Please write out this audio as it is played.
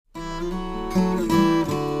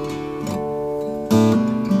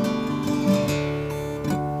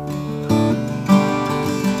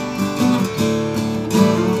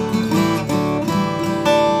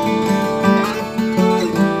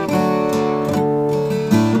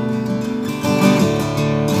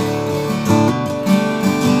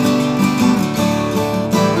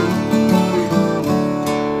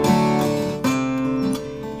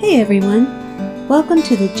everyone. Welcome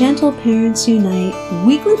to the Gentle Parents Unite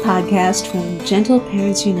weekly podcast from Gentle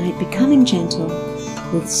Parents Unite Becoming Gentle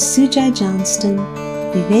with Sujai Johnston,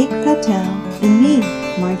 Vivek Patel, and me,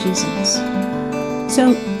 Margie Zins.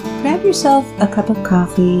 So grab yourself a cup of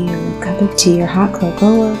coffee or a cup of tea or hot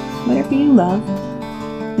cocoa or whatever you love.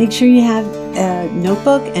 Make sure you have a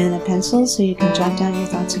notebook and a pencil so you can jot down your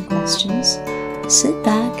thoughts and questions. Sit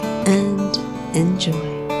back and enjoy.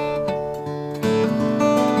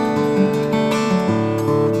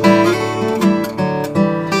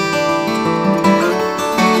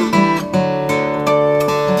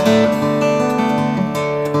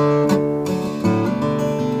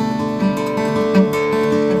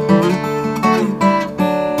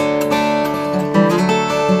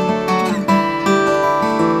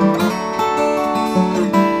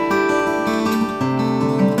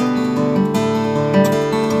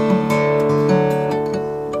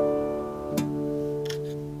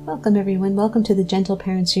 Welcome, everyone. Welcome to the Gentle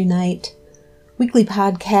Parents Unite weekly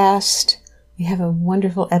podcast. We have a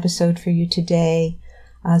wonderful episode for you today.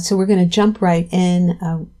 So we're going to jump right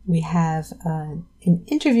in. We have an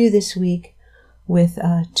interview this week with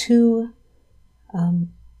two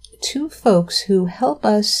folks who help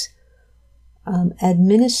us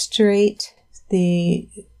administrate the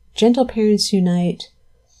Gentle Parents Unite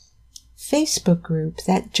Facebook group,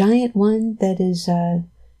 that giant one that is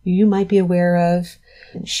you might be aware of.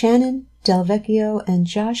 Shannon Delvecchio and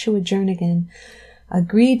Joshua Jernigan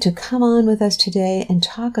agreed to come on with us today and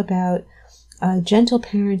talk about gentle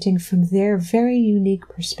parenting from their very unique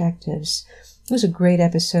perspectives. It was a great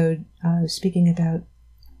episode speaking about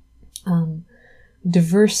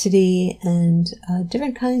diversity and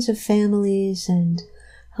different kinds of families and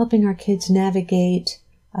helping our kids navigate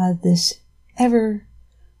this ever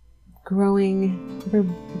growing, ever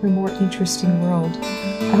more interesting world.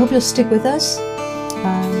 I hope you'll stick with us.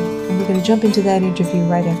 And we're going to jump into that interview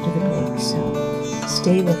right after the break, so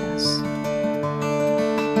stay with us.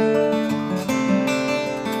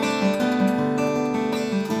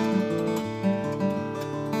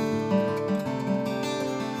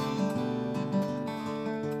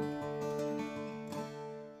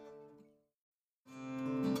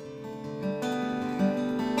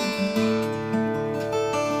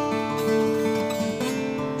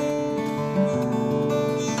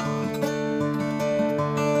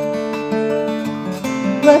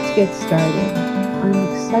 Let's get started. I'm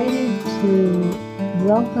excited to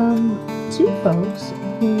welcome two folks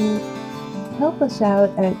who help us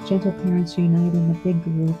out at Gentle Parents Unite in the big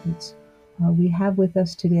group. We have with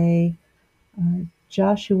us today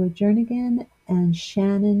Joshua Jernigan and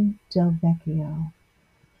Shannon Delvecchio.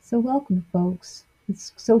 So welcome, folks.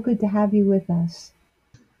 It's so good to have you with us.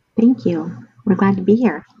 Thank you. We're glad to be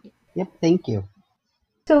here. Yep, thank you.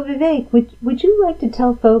 So Vivek, would you like to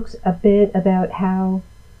tell folks a bit about how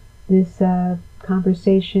this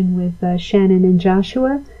conversation with Shannon and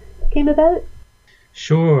Joshua came about?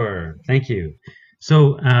 Sure. Thank you.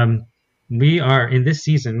 So we are in this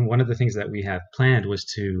season. One of the things that we have planned was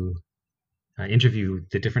to interview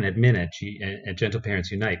the different admin at Gentle Parents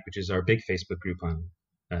Unite, which is our big Facebook group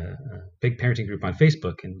big parenting group on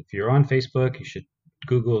Facebook. And if you're on Facebook, you should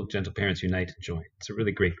Google Gentle Parents Unite and join. It's a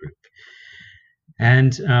really great group.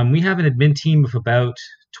 And we have an admin team of about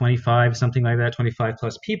 25, something like that, 25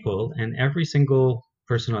 plus people. And every single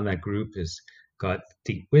person on that group has got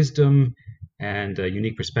deep wisdom and a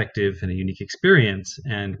unique perspective and a unique experience.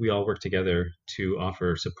 And we all work together to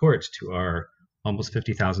offer support to our almost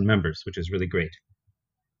 50,000 members, which is really great.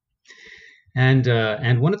 And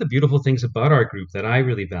one of the beautiful things about our group that I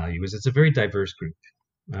really value is it's a very diverse group,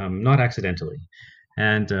 not accidentally.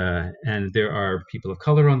 And there are people of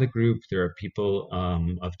color on the group. There are people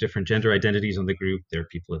of different gender identities on the group. There are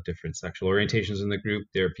people of different sexual orientations in the group.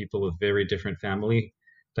 There are people with very different family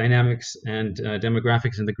dynamics and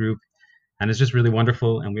demographics in the group. And it's just really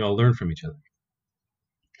wonderful, and we all learn from each other.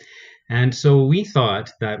 And so we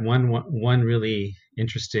thought that one really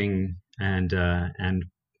interesting and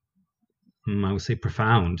I would say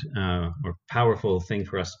profound or powerful thing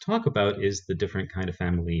for us to talk about is the different kind of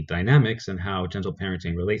family dynamics and how gentle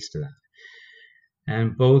parenting relates to that.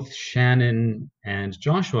 And both Shannon and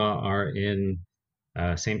Joshua are in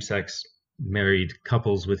same-sex married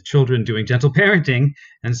couples with children doing gentle parenting.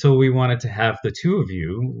 And so we wanted to have the two of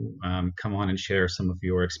you come on and share some of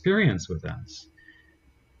your experience with us.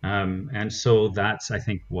 And so that's, I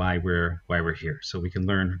think, why we're here. So we can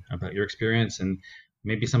learn about your experience and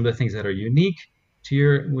maybe some of the things that are unique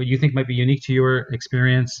to what you think might be unique to your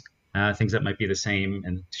experience, things that might be the same,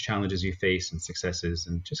 and challenges you face and successes,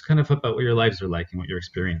 and just kind of about what your lives are like and what your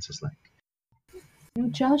experience is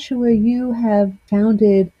like. Joshua, you have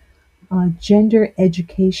founded Gender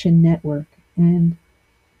Education Network, and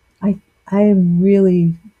I am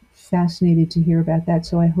really fascinated to hear about that.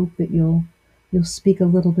 So I hope that you'll speak a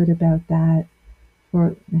little bit about that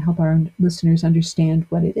or help our listeners understand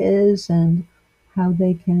what it is and how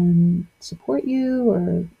they can support you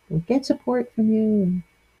or get support from you.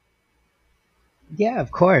 Yeah,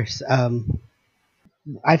 of course.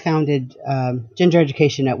 I founded Gender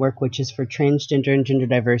Education Network, which is for transgender and gender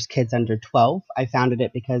diverse kids under 12. I founded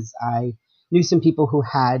it because I knew some people who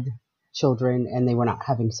had children and they were not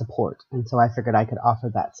having support. And so I figured I could offer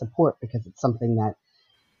that support because it's something that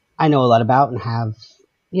I know a lot about and have,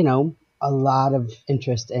 a lot of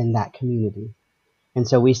interest in that community. And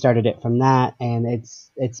so we started it from that, and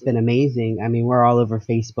it's been amazing. I mean, we're all over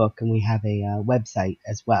Facebook, and we have a website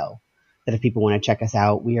as well. That if people want to check us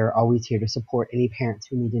out, we are always here to support any parents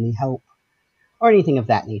who need any help or anything of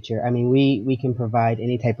that nature. I mean, we can provide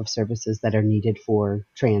any type of services that are needed for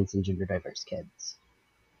trans and gender diverse kids.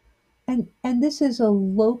 And this is a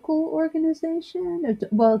local organization.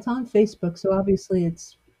 Well, it's on Facebook, so obviously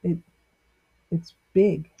it's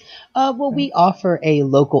big, Well, right? we offer a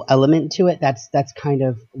local element to it. That's kind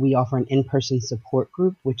of we offer an in-person support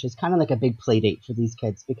group, which is kind of like a big play date for these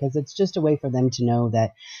kids because it's just a way for them to know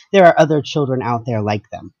that there are other children out there like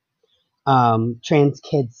them. Trans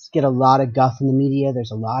kids get a lot of guff in the media.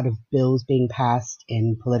 There's a lot of bills being passed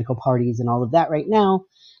in political parties and all of that right now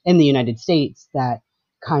in the United States that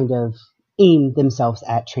kind of aim themselves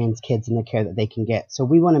at trans kids and the care that they can get. So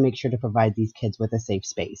we want to make sure to provide these kids with a safe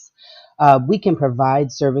space. We can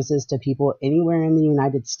provide services to people anywhere in the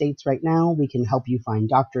United States right now. We can help you find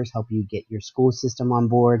doctors, help you get your school system on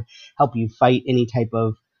board, help you fight any type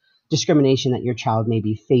of discrimination that your child may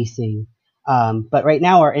be facing. But right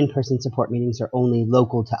now, our in-person support meetings are only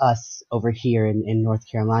local to us over here in North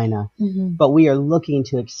Carolina. Mm-hmm. But we are looking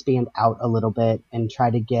to expand out a little bit and try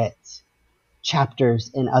to get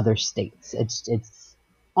chapters in other states. It's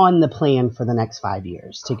on the plan for the next 5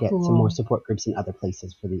 years to get some more Cool. support groups in other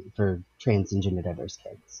places for trans and gender diverse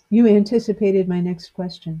kids. You anticipated my next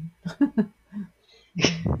question.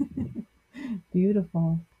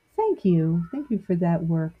 Beautiful. Thank you. Thank you for that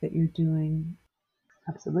work that you're doing.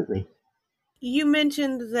 Absolutely. You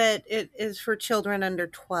mentioned that it is for children under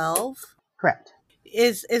 12. Correct.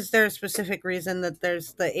 Is there a specific reason that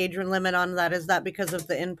there's the age limit on that? Is that because of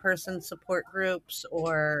the in-person support groups,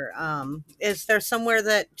 or is there somewhere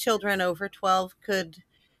that children over 12 could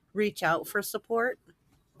reach out for support?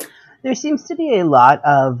 There seems to be a lot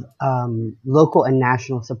of local and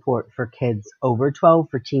national support for kids over 12,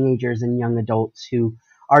 for teenagers and young adults who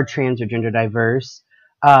are trans or gender diverse.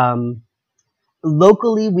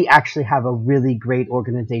 Locally, we actually have a really great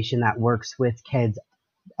organization that works with kids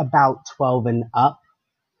about 12 and up.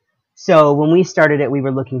 So when we started it, we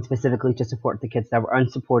were looking specifically to support the kids that were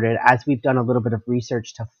unsupported. As we've done a little bit of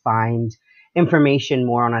research to find information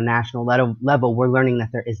more on a national level, we're learning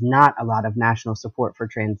that there is not a lot of national support for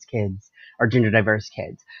trans kids or gender diverse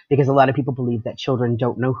kids because a lot of people believe that children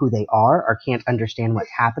don't know who they are or can't understand what's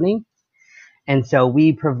happening. And so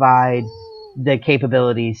we provide the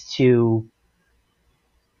capabilities to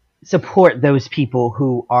support those people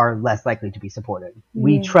who are less likely to be supported.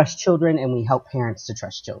 We Yeah. trust children and we help parents to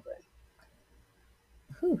trust children.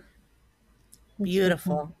 Whew. That's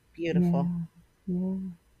Beautiful, beautiful. Yeah.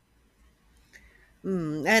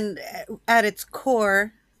 And at its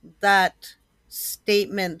core, that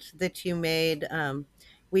statement that you made,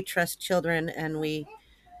 we trust children and we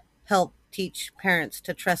help teach parents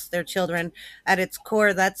to trust their children. At its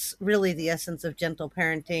core, that's really the essence of gentle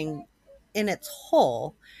parenting in its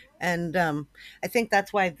whole. And I think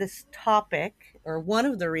that's why this topic, or one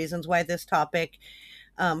of the reasons why this topic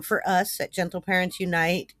for us at Gentle Parents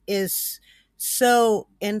Unite is so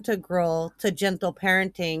integral to gentle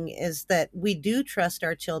parenting, is that we do trust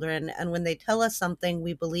our children, and when they tell us something,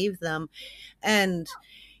 we believe them. And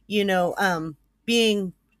you know,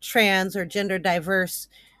 being trans or gender diverse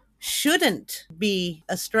shouldn't be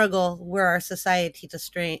a struggle where our society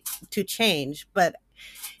to change, but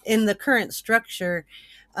in the current structure,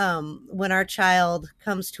 when our child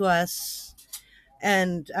comes to us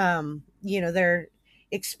and they're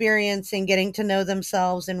experiencing getting to know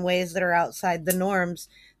themselves in ways that are outside the norms,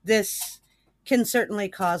 this can certainly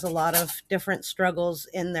cause a lot of different struggles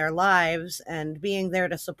in their lives, and being there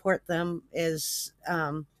to support them is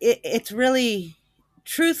it's really,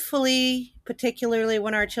 truthfully, particularly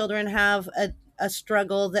when our children have a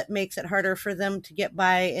struggle that makes it harder for them to get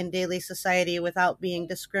by in daily society without being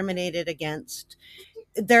discriminated against,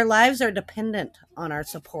 their lives are dependent on our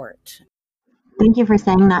support. Thank you for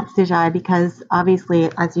saying that, Sujai, because obviously,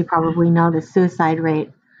 as you probably know, the suicide rate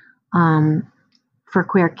um, for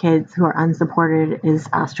queer kids who are unsupported is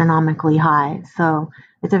astronomically high. So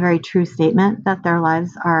it's a very true statement that their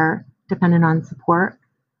lives are dependent on support,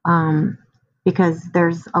 because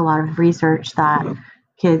there's a lot of research that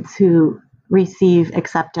kids who receive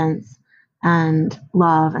acceptance and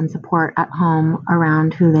love and support at home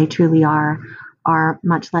around who they truly are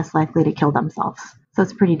much less likely to kill themselves. So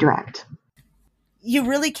it's pretty direct. You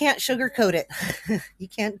really can't sugarcoat it. You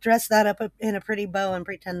can't dress that up in a pretty bow and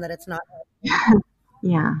pretend that it's not.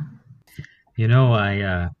 Yeah. You know,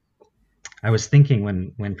 I was thinking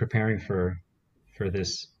when preparing for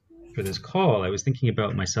this call, I was thinking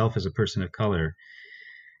about myself as a person of color,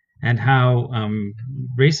 and how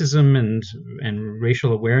racism and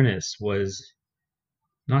racial awareness was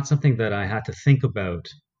not something that I had to think about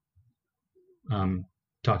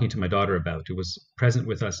talking to my daughter about. It was present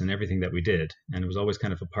with us in everything that we did, and it was always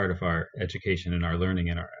kind of a part of our education and our learning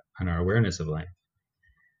and our awareness of life.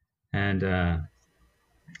 And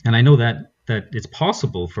I know that it's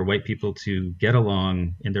possible for white people to get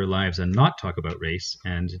along in their lives and not talk about race,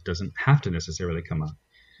 and it doesn't have to necessarily come up.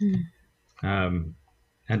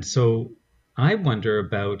 And so I wonder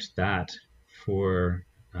about that for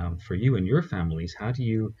you and your families. How do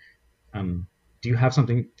you have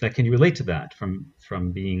something that can you relate to that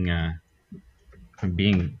from being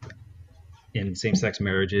in same-sex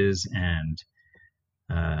marriages and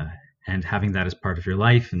having that as part of your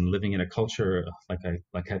life, and living in a culture like I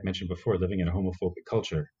had mentioned before, living in a homophobic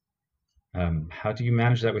culture? How do you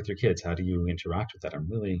manage that with your kids? How do you interact with that? I'm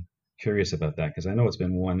really curious about that, because I know it's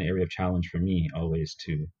been one area of challenge for me always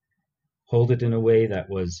to hold it in a way that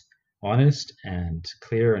was honest and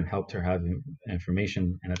clear and helped her have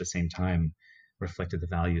information, and at the same time reflected the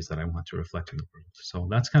values that I want to reflect in the world. So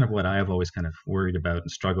that's kind of what I have always kind of worried about and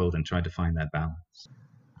struggled and tried to find that balance.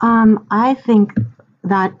 I think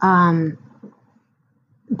that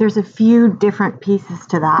there's a few different pieces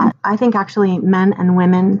to that. I think actually men and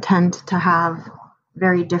women tend to have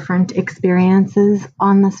very different experiences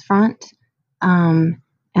on this front. And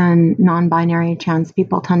non-binary trans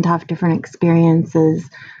people tend to have different experiences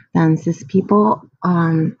than cis people.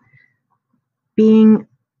 Being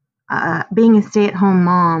a stay-at-home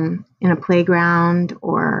mom in a playground,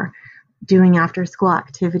 or doing after-school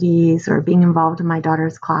activities, or being involved in my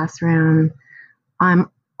daughter's classroom, I'm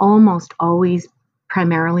almost always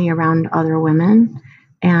primarily around other women.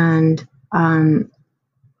 And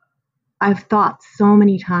I've thought so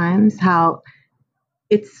many times how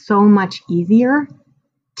it's so much easier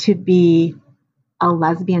to be a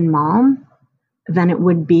lesbian mom than it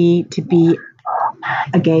would be to be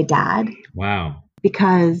a gay dad. Wow.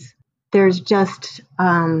 Because there's just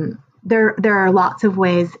there are lots of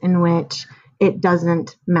ways in which it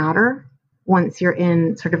doesn't matter once you're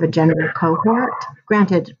in sort of a gender cohort.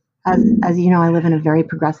 Granted, as you know, I live in a very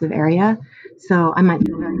progressive area, so I might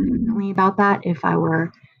feel very differently about that if I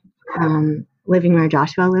were living where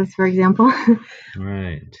Joshua lives, for example.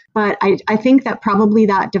 Right. But I think that probably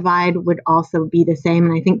that divide would also be the same.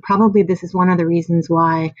 And I think probably this is one of the reasons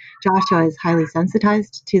why Joshua is highly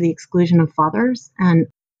sensitized to the exclusion of fathers. And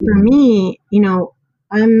for me, you know,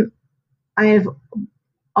 I've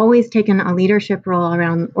always taken a leadership role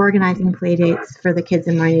around organizing play dates for the kids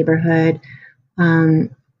in my neighborhood. You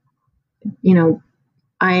know,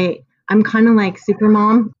 I'm kind of like super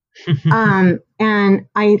mom. And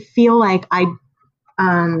I feel like I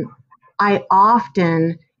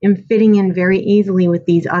often am fitting in very easily with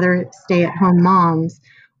these other stay-at-home moms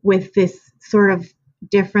with this sort of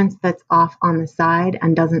difference that's off on the side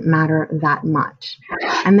and doesn't matter that much.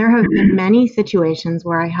 And there have been many situations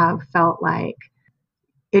where I have felt like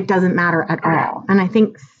it doesn't matter at all. And I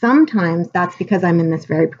think sometimes that's because I'm in this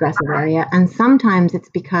very progressive area, and sometimes it's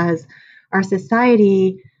because our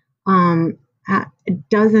society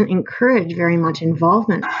doesn't encourage very much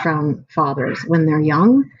involvement from fathers when they're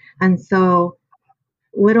young. And so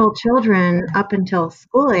little children up until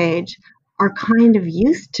school age are kind of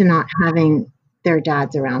used to not having their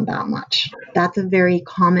dads around that much. That's a very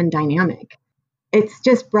common dynamic. It's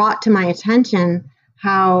just brought to my attention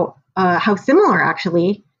how similar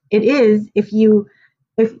actually it is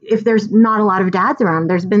if there's not a lot of dads around.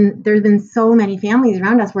 There's been so many families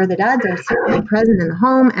around us where the dads are certainly present in the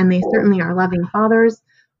home, and they certainly are loving fathers,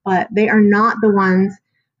 but they are not the ones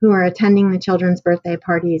who are attending the children's birthday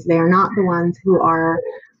parties. They are not the ones who are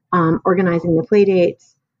organizing the play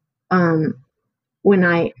dates. When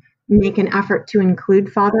I make an effort to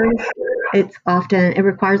include fathers, it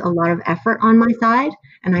requires a lot of effort on my side,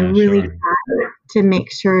 and I really try to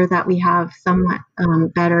make sure that we have somewhat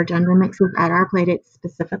better gender mixes at our play dates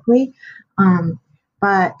specifically.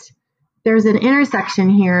 But there's an intersection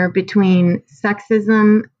here between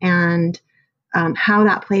sexism and how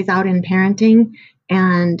that plays out in parenting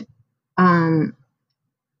and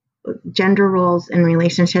gender roles and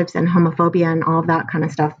relationships and homophobia and all of that kind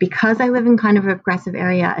of stuff. Because I live in kind of a progressive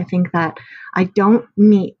area, I think that I don't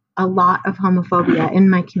meet a lot of homophobia in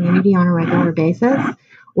my community on a regular basis.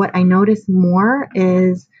 What I notice more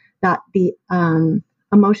is that the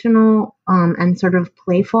emotional and sort of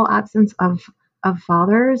playful absence of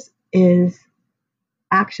fathers is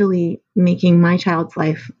actually making my child's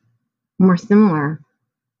life more similar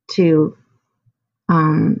to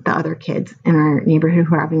the other kids in our neighborhood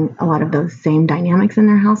who are having a lot of those same dynamics in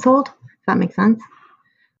their household. If that makes sense.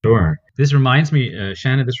 Sure. This reminds me,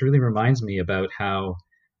 Shannon, this really reminds me about how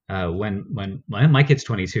when my kid's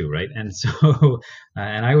 22, right? And so,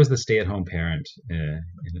 and I was the stay-at-home parent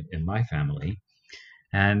in my family.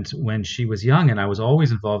 And when she was young and I was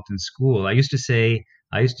always involved in school, I used to say,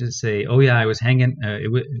 oh yeah, I was hanging.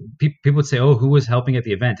 People would say, oh, who was helping at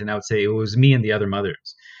the event? And I would say it was me and the other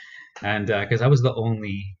mothers. And because I was the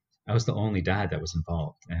only dad that was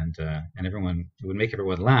involved, and everyone, it would make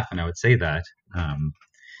everyone laugh, and I would say that,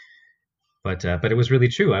 but it was really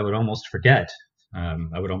true. I would almost forget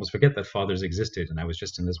that fathers existed, and I was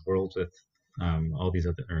just in this world with all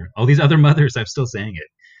these other mothers. I'm still saying it.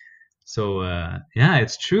 So yeah,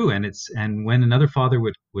 it's true, and when another father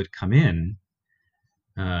would come in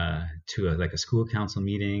to a school council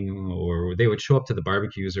meeting, or they would show up to the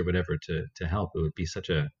barbecues or whatever to help, it would be such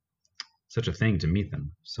a thing to meet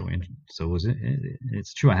them. So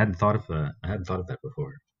it's true. I hadn't thought of that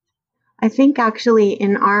before. I think actually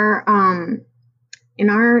in our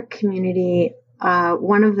community,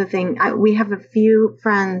 one of the things we have a few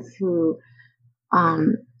friends who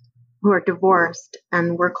are divorced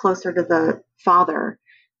and we're closer to the father,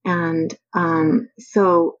 and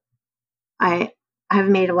so I have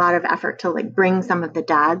made a lot of effort to bring some of the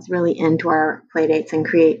dads really into our play dates and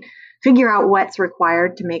figure out what's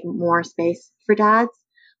required to make more space for dads.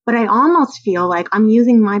 But I almost feel like I'm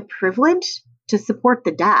using my privilege to support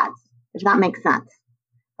the dads, if that makes sense.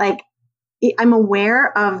 I'm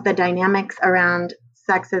aware of the dynamics around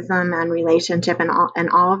sexism and relationship and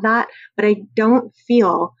all of that, but I don't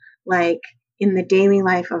feel like in the daily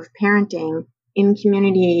life of parenting in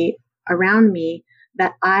community around me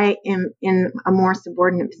that I am in a more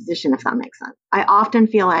subordinate position, if that makes sense. I often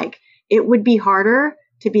feel like it would be harder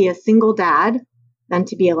to be a single dad than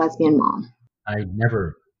to be a lesbian mom. I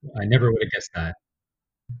never would have guessed that.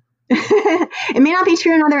 It may not be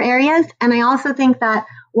true in other areas. And I also think that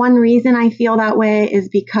one reason I feel that way is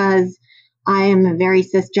because I am a very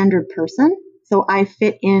cisgendered person. So I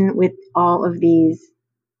fit in with all of these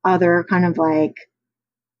other kind of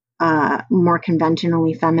more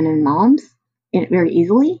conventionally feminine moms very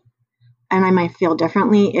easily. And I might feel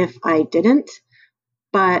differently if I didn't.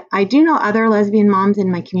 But I do know other lesbian moms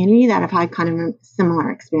in my community that have had kind of a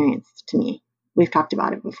similar experience to me. We've talked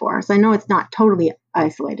about it before. So I know it's not totally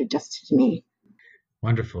isolated just to me.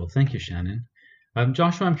 Wonderful. Thank you, Shannon.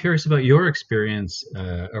 Joshua, I'm curious about your experience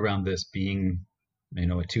around this being,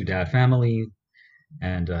 a two-dad family,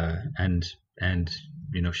 and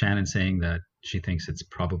Shannon saying that she thinks it's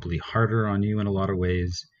probably harder on you in a lot of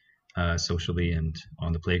ways, socially and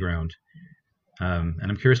on the playground. And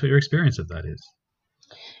I'm curious what your experience of that is.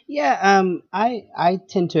 Yeah, I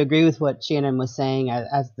tend to agree with what Shannon was saying.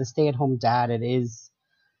 As the stay-at-home dad, it is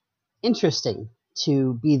interesting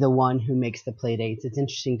to be the one who makes the play dates. It's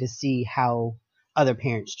interesting to see how other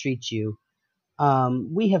parents treat you.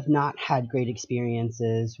 We have not had great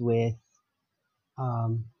experiences with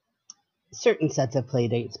certain sets of play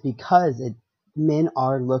dates because men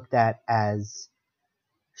are looked at as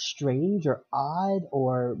strange or odd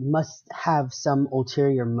or must have some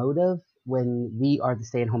ulterior motive when we are the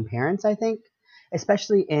stay-at-home parents, I think,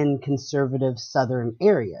 especially in conservative southern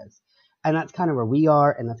areas. And that's kind of where we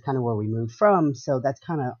are, and that's kind of where we moved from, so that's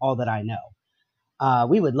kind of all that I know.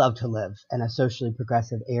 We would love to live in a socially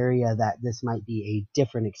progressive area that this might be a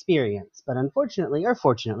different experience, but unfortunately, or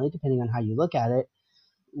fortunately, depending on how you look at it,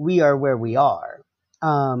 we are where we are.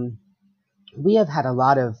 We have had a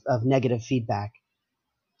lot of negative feedback.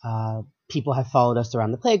 People have followed us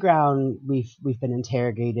around the playground. We've been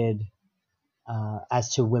interrogated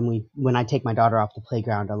as to when I take my daughter off the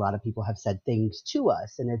playground. A lot of people have said things to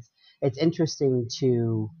us, and it's interesting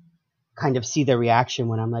to kind of see their reaction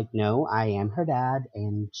when I'm like, no, I am her dad,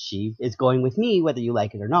 and she is going with me whether you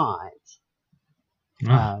like it or not.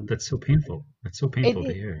 That's so painful. That's so painful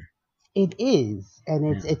to hear. It is,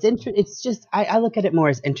 and it's just I look at it more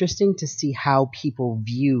as interesting to see how people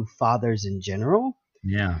view fathers in general.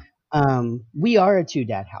 Yeah. We are a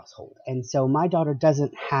two-dad household, and so my daughter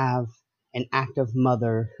doesn't have an active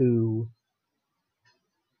mother who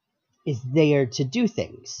is there to do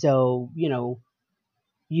things. So,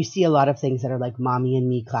 you see a lot of things that are like mommy and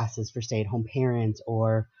me classes for stay-at-home parents,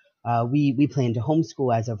 or we plan to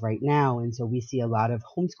homeschool as of right now. And so we see a lot of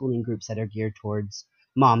homeschooling groups that are geared towards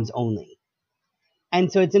moms only. And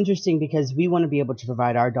so it's interesting because we want to be able to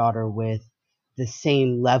provide our daughter with the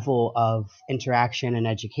same level of interaction and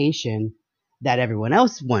education that everyone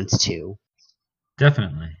else wants to.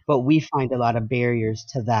 Definitely. But we find a lot of barriers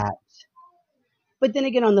to that. But then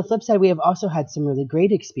again, on the flip side, we have also had some really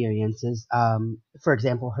great experiences. For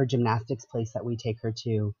example, her gymnastics place that we take her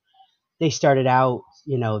to, they started out,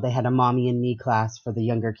 they had a mommy and me class for the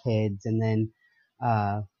younger kids. And then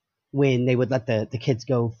when they would let the kids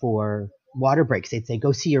go for water breaks, they'd say,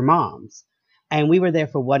 go see your moms. And we were there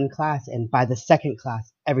for one class. And by the second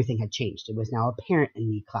class, everything had changed. It was now a parent and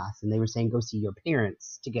me class. And they were saying, go see your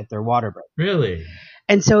parents to get their water break. Really?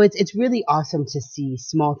 And so it's really awesome to see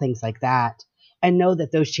small things like that and know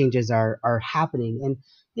that those changes are happening. And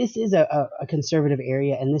this is a conservative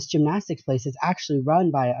area, and this gymnastics place is actually run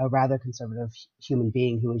by a rather conservative human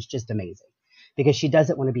being who is just amazing, because she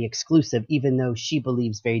doesn't want to be exclusive, even though she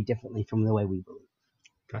believes very differently from the way we believe.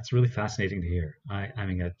 That's really fascinating to hear. I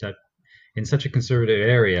mean, that in such a conservative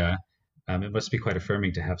area, it must be quite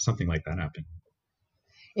affirming to have something like that happen.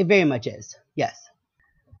 It very much is, yes.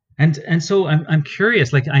 And so I'm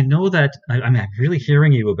curious. Like, I know that I'm really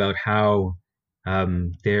hearing you about how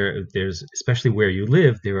there's, especially where you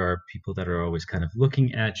live, there are people that are always kind of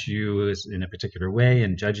looking at you in a particular way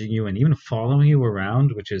and judging you and even following you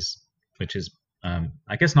around, which is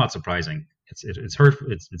I guess not surprising. It's hurtful.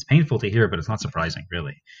 It's painful to hear, but it's not surprising,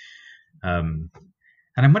 really. And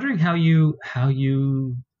I'm wondering how you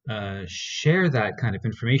share that kind of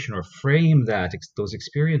information or frame those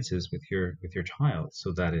experiences with your child,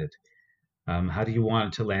 so that how do you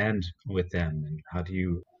want to land with them, and how do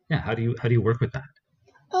you work with that?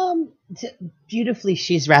 Beautifully,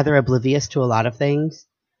 she's rather oblivious to a lot of things.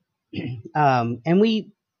 And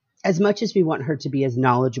we, as much as we want her to be as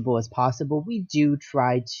knowledgeable as possible, we do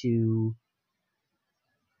try to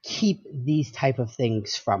keep these type of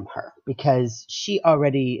things from her, because she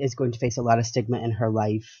already is going to face a lot of stigma in her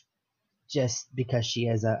life just because she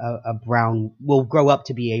is will grow up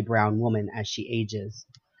to be a brown woman as she ages.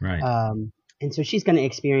 Right. And so she's going to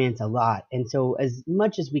experience a lot. And so as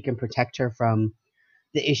much as we can protect her from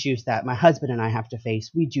the issues that my husband and I have to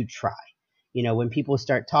face, we do try. When people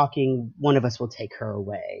start talking, one of us will take her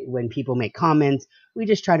away. When people make comments, we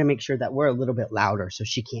just try to make sure that we're a little bit louder so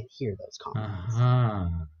she can't hear those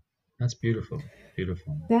comments. That's beautiful.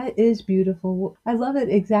 Beautiful. That is beautiful. I love it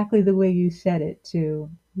exactly the way you said it,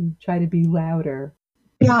 too. You try to be louder.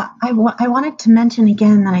 Yeah, I wanted to mention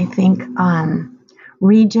again that I think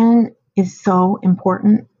region is so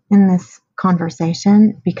important in this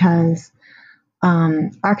conversation, because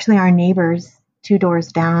actually our neighbors 2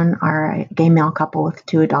 doors down are a gay male couple with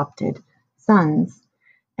 2 adopted sons,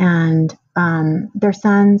 and their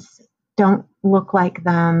sons don't look like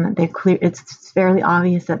them. It's fairly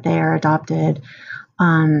obvious that they are adopted,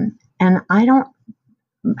 and I don't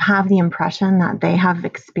have the impression that they have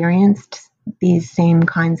experienced these same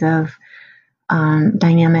kinds of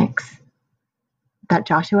dynamics that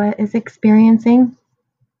Joshua is experiencing.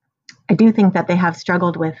 I do think that they have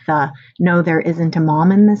struggled with no, there isn't a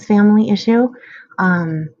mom in this family issue,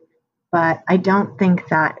 but I don't think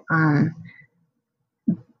that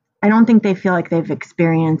they feel like they've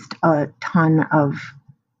experienced a ton of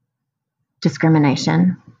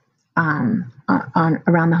discrimination around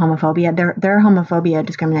the homophobia. Their homophobia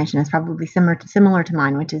discrimination is probably similar to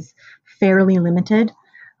mine, which is fairly limited.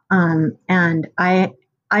 And I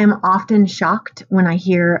am often shocked when I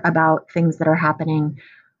hear about things that are happening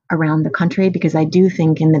around the country, because I do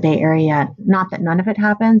think in the Bay Area, not that none of it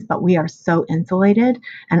happens, but we are so insulated,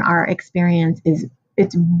 and our experience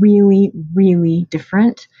it's really, really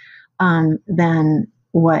different than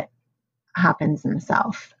what happens in the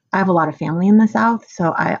South. I have a lot of family in the South,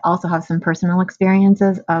 so I also have some personal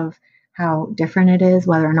experiences of how different it is,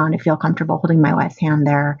 whether or not I feel comfortable holding my wife's hand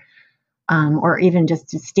there, or even just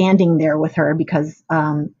standing there with her, because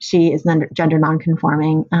she is gender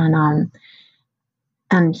nonconforming,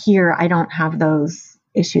 and here I don't have those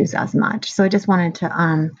issues as much. So I just wanted to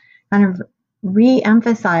kind of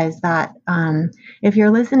re-emphasize that if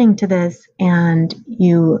you're listening to this and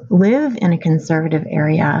you live in a conservative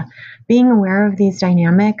area, being aware of these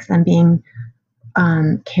dynamics and being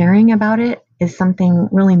caring about it is something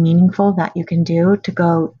really meaningful that you can do to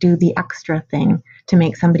go do the extra thing to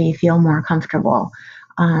make somebody feel more comfortable,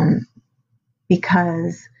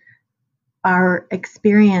 because our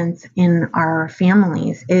experience in our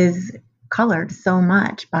families is colored so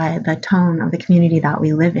much by the tone of the community that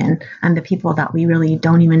we live in and the people that we really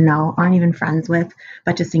don't even know, aren't even friends with,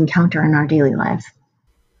 but just encounter in our daily lives.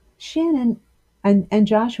 Shannon and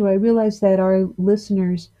Joshua, I realize that our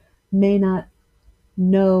listeners may not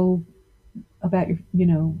know about your,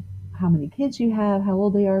 how many kids you have, how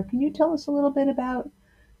old they are. Can you tell us a little bit about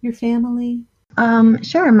your family?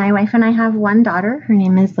 Sure. My wife and I have one daughter. Her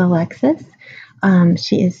name is Alexis.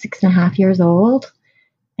 She is 6.5 years old.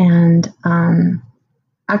 And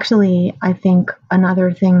actually, I think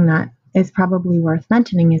another thing that is probably worth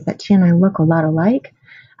mentioning is that she and I look a lot alike.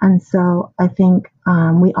 And so I think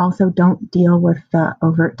we also don't deal with the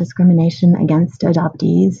overt discrimination against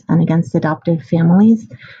adoptees and against adoptive families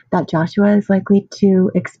that Joshua is likely to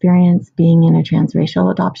experience being in a transracial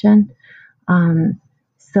adoption.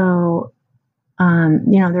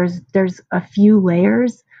 There's a few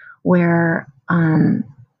layers where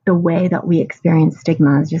the way that we experience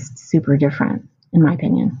stigma is just super different, in my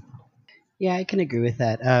opinion. Yeah, I can agree with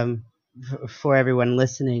that. For everyone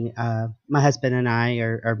listening, my husband and I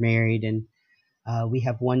are married, and we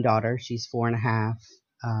have one daughter. She's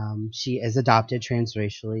 4.5. She is adopted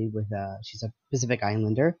transracially she's a Pacific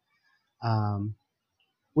Islander.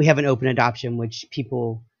 We have an open adoption, which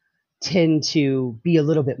people tend to be a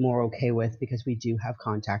little bit more okay with because we do have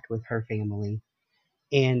contact with her family.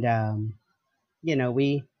 And,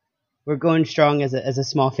 we're going strong as a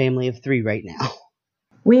small family of 3 right now.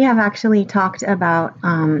 We have actually talked about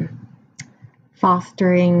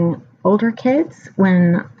fostering older kids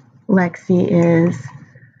when Lexi is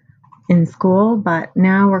in school, but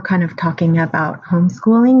now we're kind of talking about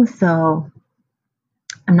homeschooling. So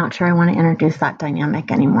I'm not sure I want to introduce that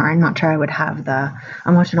dynamic anymore. I'm not sure I would have the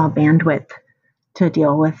emotional bandwidth to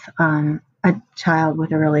deal with a child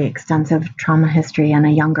with a really extensive trauma history and a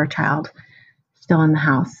younger child still in the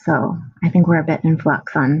house. So I think we're a bit in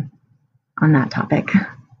flux on that topic.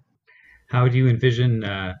 How do you envision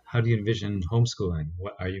homeschooling?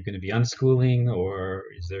 What are you going to be unschooling, or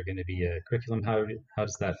is there going to be a curriculum? How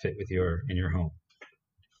does that fit with in your home?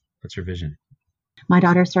 What's your vision? My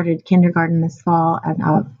daughter started kindergarten this fall at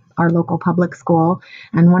our local public school,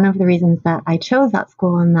 and one of the reasons that I chose that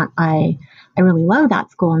school and that I really love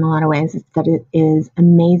that school in a lot of ways is that it is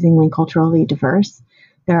amazingly culturally diverse.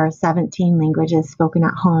 There are 17 languages spoken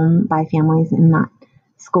at home by families in that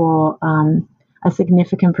school. A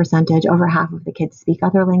significant percentage, over half of the kids speak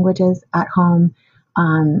other languages at home.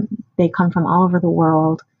 They come from all over the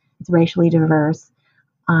world. It's racially diverse.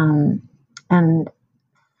 And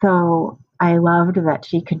so I loved that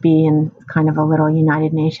she could be in kind of a little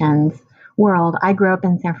United Nations world. I grew up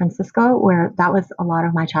in San Francisco, where that was a lot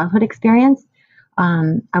of my childhood experience.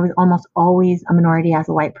 I was almost always a minority as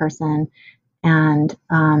a white person, and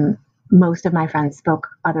most of my friends spoke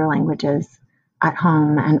other languages at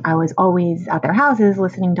home, and I was always at their houses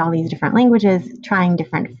listening to all these different languages, trying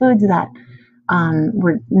different foods that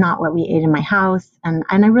were not what we ate in my house. And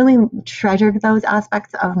I really treasured those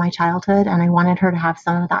aspects of my childhood, and I wanted her to have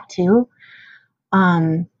some of that too.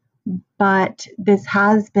 But this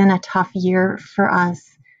has been a tough year for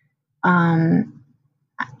us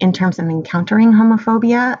in terms of encountering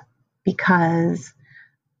homophobia, because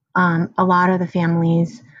a lot of the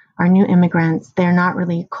families are new immigrants. They're not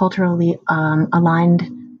really culturally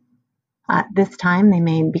aligned at this time. They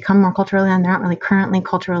may become more culturally aligned. They're not really currently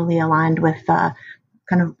culturally aligned with the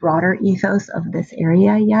kind of broader ethos of this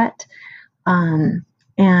area yet.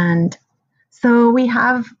 And so we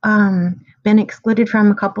have been excluded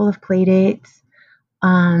from a couple of play dates.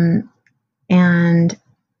 And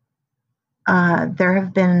there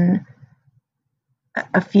have been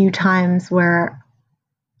a few times where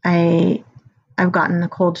I've gotten the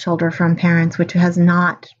cold shoulder from parents, which has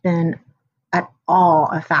not been at all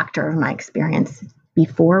a factor of my experience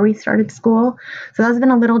before we started school. So that's been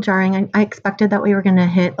a little jarring. I expected that we were going to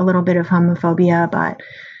hit a little bit of homophobia, but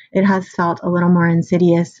it has felt a little more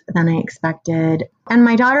insidious than I expected. And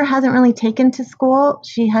my daughter hasn't really taken to school.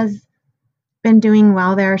 She has been doing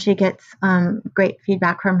well there. She gets great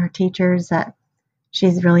feedback from her teachers that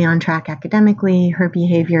she's really on track academically. Her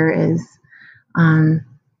behavior is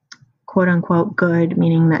quote unquote good,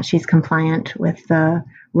 meaning that she's compliant with the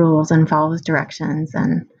rules and follows directions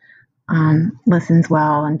and listens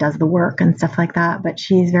well and does the work and stuff like that. But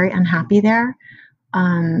she's very unhappy there.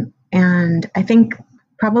 And I think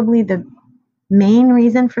probably the main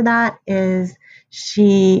reason for that is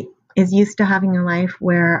she is used to having a life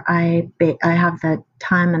where I have the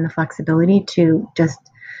time and the flexibility to just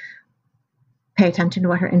pay attention to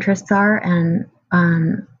what her interests are and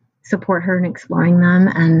support her in exploring them.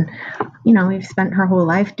 And we've spent her whole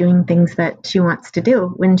life doing things that she wants to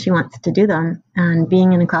do when she wants to do them. And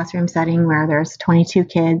being in a classroom setting where there's 22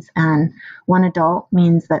 kids and one adult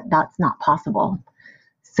means that that's not possible.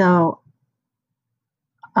 So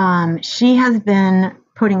she has been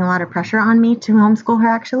putting a lot of pressure on me to homeschool her,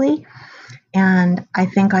 actually. And I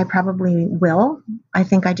think I probably will. I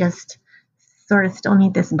think I just sort of still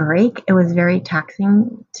need this break. It was very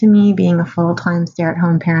taxing to me being a full-time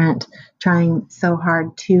stay-at-home parent, trying so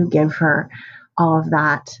hard to give her all of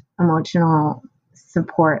that emotional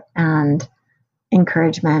support and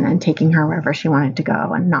encouragement and taking her wherever she wanted to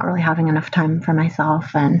go and not really having enough time for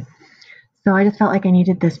myself. And so I just felt like I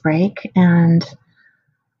needed this break. And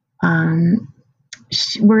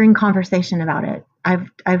we're in conversation about it.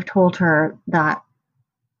 I've told her that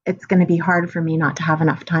it's going to be hard for me not to have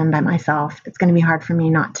enough time by myself. It's going to be hard for me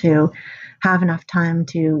not to have enough time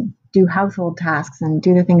to do household tasks and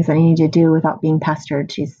do the things that I need to do without being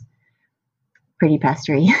pestered. She's pretty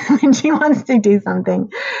pestery when she wants to do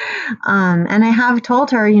something. And I have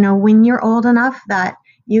told her, when you're old enough that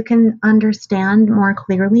you can understand more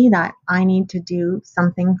clearly that I need to do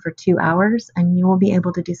something for 2 hours and you will be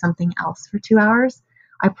able to do something else for 2 hours,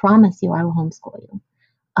 I promise you I will homeschool you.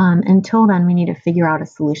 Until then, we need to figure out a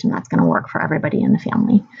solution that's going to work for everybody in the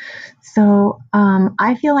family. So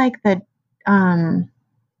I feel like that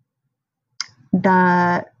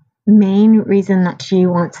the main reason that she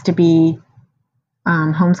wants to be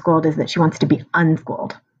homeschooled is that she wants to be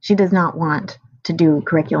unschooled. She does not want to do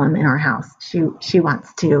curriculum in our house. She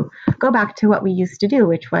wants to go back to what we used to do,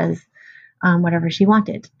 which was whatever she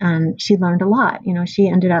wanted. And she learned a lot. She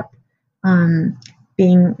ended up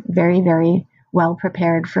being very, very well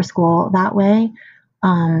prepared for school that way,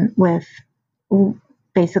 with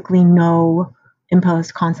basically no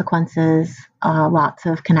imposed consequences, lots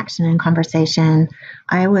of connection and conversation.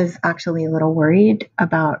 I was actually a little worried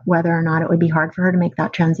about whether or not it would be hard for her to make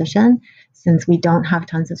that transition, since we don't have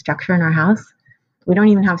tons of structure in our house. We don't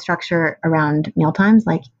even have structure around meal times.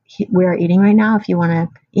 Like we're eating right now. If you want to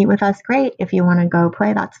eat with us, great. If you want to go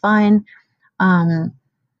play, that's fine.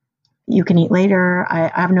 You can eat later.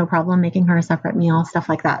 I have no problem making her a separate meal, stuff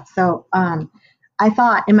like that. So I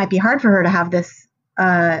thought it might be hard for her to have this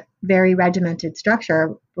very regimented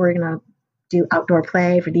structure. We're going to do outdoor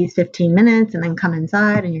play for these 15 minutes and then come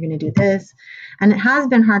inside and you're going to do this. And it has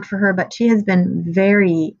been hard for her, but she has been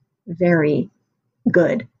very, very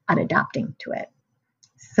good at adapting to it.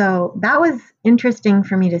 So that was interesting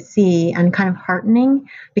for me to see and kind of heartening,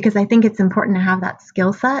 because I think it's important to have that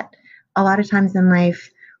skill set. A lot of times in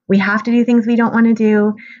life, we have to do things we don't want to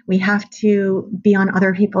do. We have to be on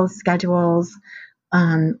other people's schedules.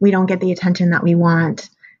 We don't get the attention that we want.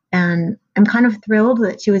 And I'm kind of thrilled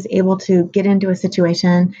that she was able to get into a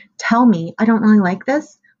situation, tell me, I don't really like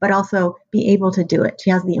this, but also be able to do it. She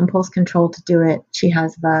has the impulse control to do it. She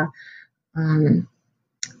has the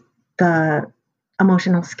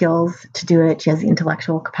emotional skills to do it. She has the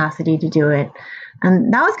intellectual capacity to do it.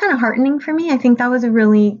 And that was kind of heartening for me. I think that was a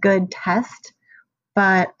really good test,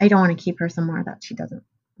 but I don't want to keep her somewhere that she doesn't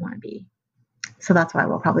want to be. So that's why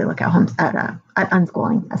we'll probably look at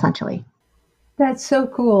unschooling, essentially. That's so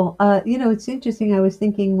cool. It's interesting. I was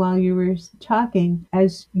thinking while you were talking,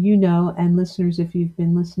 as you know, and listeners, if you've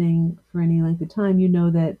been listening for any length of time, you know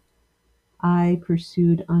that I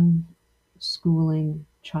pursued unschooling,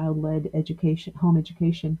 child-led education, home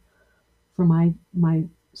education for my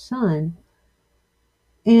son.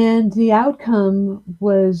 And the outcome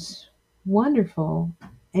was wonderful.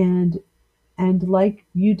 And like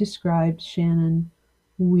you described, Shannon,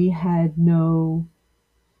 we had no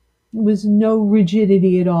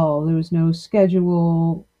rigidity at all. There was no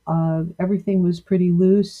schedule. Everything was pretty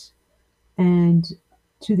loose. And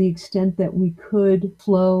to the extent that we could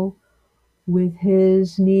flow with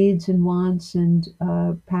his needs and wants and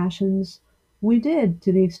passions, we did.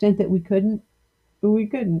 To the extent that we couldn't.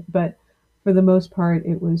 But for the most part,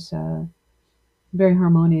 it was very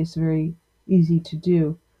harmonious, very easy to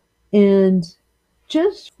do. And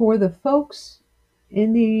just for the folks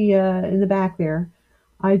in the back there,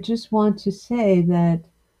 I just want to say that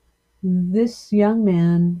this young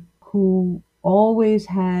man, who always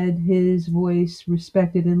had his voice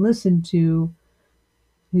respected and listened to,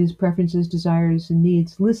 his preferences, desires, and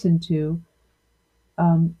needs listened to,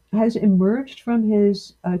 has emerged from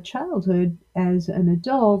his childhood as an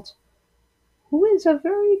adult who is a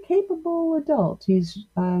very capable adult. He's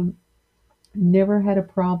never had a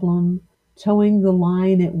problem towing the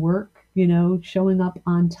line at work, showing up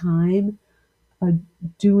on time,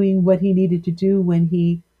 doing what he needed to do when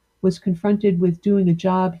he was confronted with doing a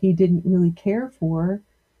job he didn't really care for.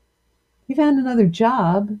 He found another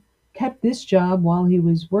job, kept this job while he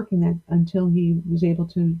was working that until he was able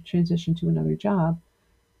to transition to another job.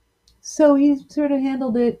 So he sort of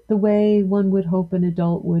handled it the way one would hope an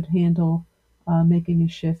adult would handle making a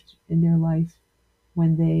shift in their life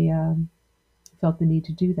when they felt the need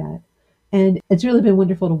to do that. And it's really been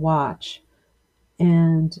wonderful to watch.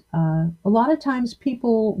 And a lot of times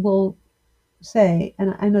people will say,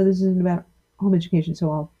 and I know this isn't about home education,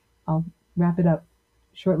 so I'll wrap it up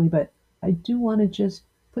shortly, but I do want to just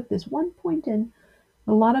put this one point in.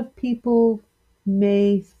 A lot of people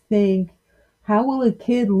may think, how will a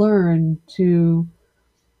kid learn to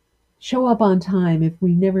show up on time if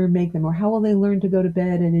we never make them? Or how will they learn to go to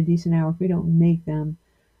bed at a decent hour if we don't make them?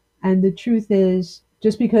 And the truth is,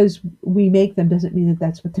 just because we make them doesn't mean that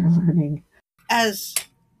that's what they're learning. As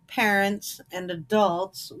parents and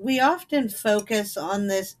adults, we often focus on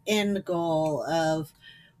this end goal of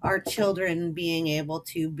our children being able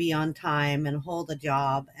to be on time and hold a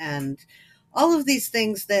job and all of these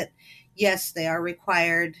things that, yes, they are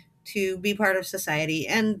required to be part of society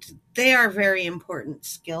and they are very important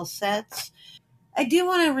skill sets. I do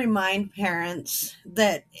want to remind parents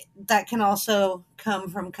that that can also come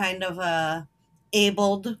from kind of a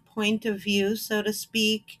abled point of view, so to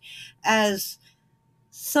speak, as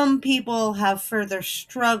some people have further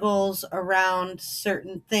struggles around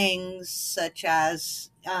certain things, such as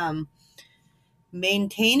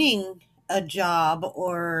maintaining a job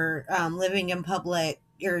or living in public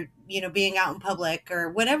or, being out in public or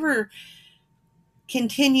whatever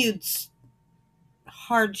continued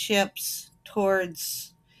hardships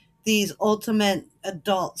towards these ultimate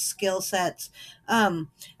adult skill sets.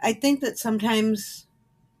 I think that sometimes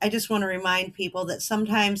I just want to remind people that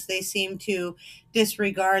sometimes they seem to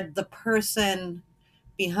disregard the person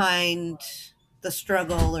behind the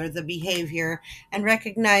struggle or the behavior and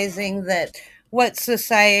recognizing that what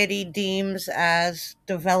society deems as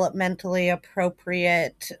developmentally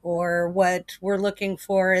appropriate or what we're looking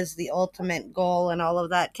for as the ultimate goal and all of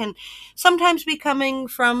that can sometimes be coming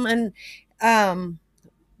from an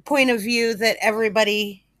point of view that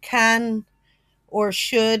everybody can or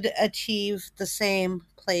should achieve the same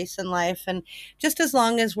place in life. And just as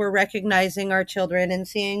long as we're recognizing our children and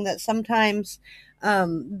seeing that sometimes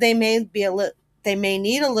they may be they may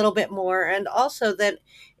need a little bit more, and also that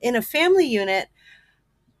in a family unit,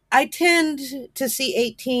 I tend to see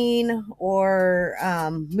 18 or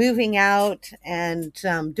moving out and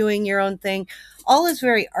doing your own thing. All is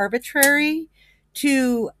very arbitrary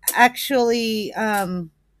to actually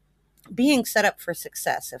being set up for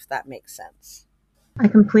success, if that makes sense. I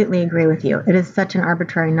completely agree with you. It is such an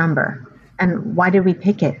arbitrary number. And why did we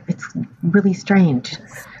pick it? It's really strange.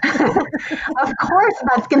 Of course,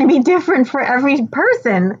 that's going to be different for every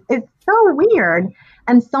person. It's so weird.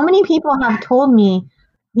 And so many people have told me,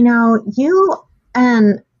 you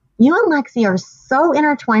and Lexi are so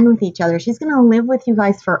intertwined with each other. She's going to live with you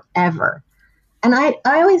guys forever. And I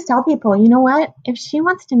always tell people, you know what? If she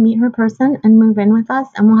wants to meet her person and move in with us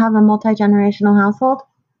and we'll have a multi-generational household,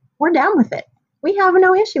 we're down with it. We have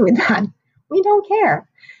no issue with that. We don't care.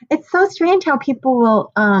 It's so strange how people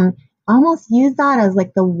will almost use that as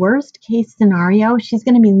like the worst case scenario. She's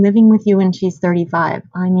going to be living with you when she's 35.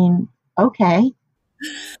 I mean, okay.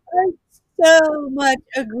 I so much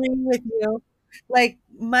agree with you. Like,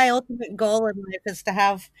 my ultimate goal in life is to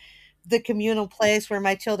have the communal place where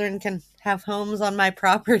my children can have homes on my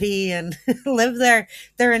property and live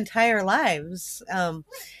their entire lives.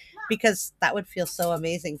 Because that would feel so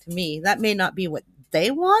amazing to me. That may not be what they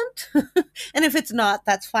want. And if it's not,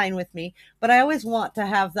 that's fine with me. But I always want to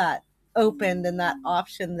have that opened and that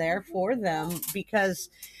option there for them because,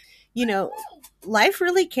 life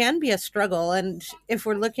really can be a struggle. And if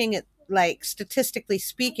we're looking at, like, statistically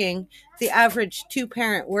speaking, the average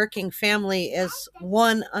 2-parent working family is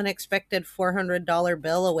one unexpected $400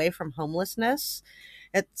 bill away from homelessness.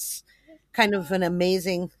 It's kind of an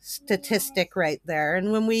amazing statistic right there.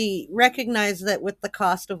 And when we recognize that with the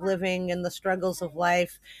cost of living and the struggles of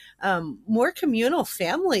life, more communal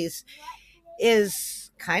families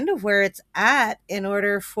is kind of where it's at in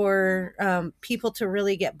order for people to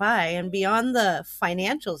really get by. And beyond the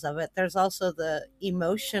financials of it, there's also the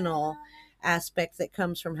emotional aspect that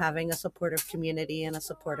comes from having a supportive community and a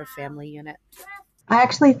supportive family unit. I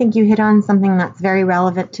actually think you hit on something that's very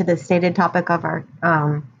relevant to the stated topic of our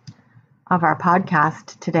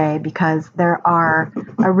podcast today, because there are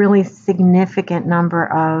a really significant number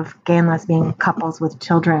of gay and lesbian couples with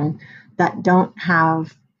children that don't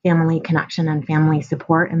have family connection and family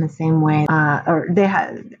support in the same way, or they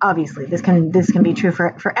have. Obviously, this can be true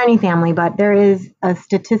for any family, but there is a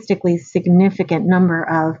statistically significant number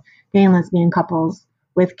of gay and lesbian couples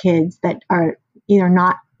with kids that are either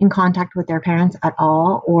not in contact with their parents at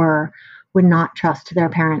all, or would not trust their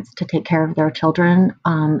parents to take care of their children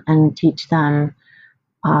and teach them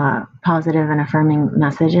positive and affirming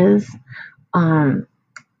messages.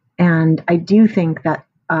 And I do think that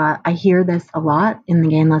I hear this a lot in the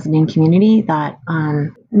gay and lesbian community, that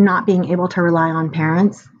not being able to rely on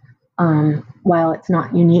parents, while it's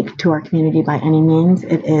not unique to our community by any means,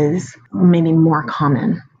 it is maybe more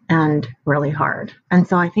common and really hard. And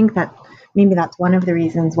so I think that maybe that's one of the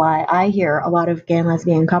reasons why I hear a lot of gay and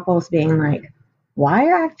lesbian couples being like, why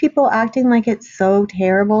are people acting like it's so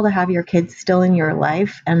terrible to have your kids still in your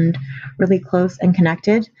life and really close and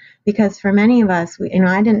connected? Because for many of us,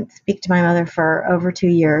 I didn't speak to my mother for over 2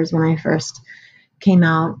 years when I first came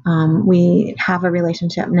out. We have a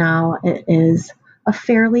relationship now. It is a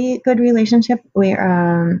fairly good relationship. We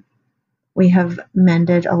have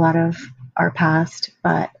mended a lot of our past,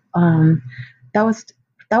 but that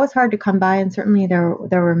was hard to come by. And certainly there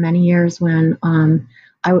were many years when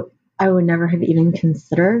I would never have even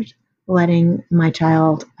considered letting my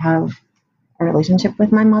child have a relationship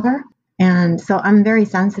with my mother. And so I'm very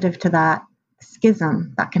sensitive to that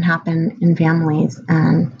schism that can happen in families.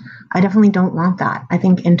 And I definitely don't want that. I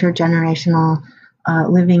think intergenerational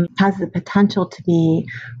living has the potential to be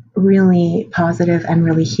really positive and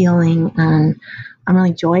really healing. And I'm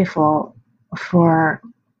really joyful for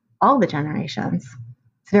all the generations.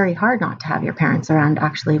 It's very hard not to have your parents around,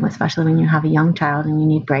 actually, especially when you have a young child and you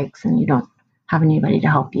need breaks and you don't have anybody to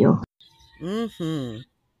help you. Mm-hmm.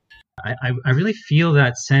 I really feel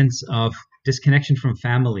that sense of disconnection from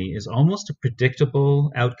family is almost a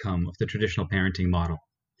predictable outcome of the traditional parenting model.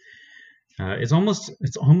 It's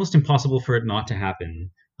almost impossible for it not to happen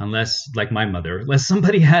unless, like my mother, unless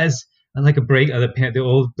somebody has like a break,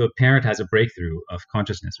 the parent has a breakthrough of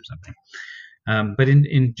consciousness or something. But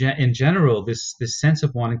in general, this sense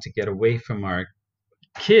of wanting to get away from our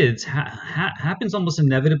kids happens almost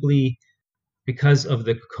inevitably because of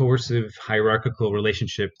the coercive hierarchical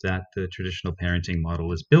relationship that the traditional parenting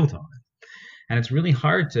model is built on. And it's really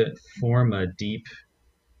hard to form a deep,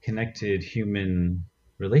 connected human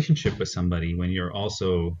relationship with somebody when you're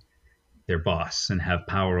also their boss and have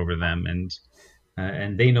power over them,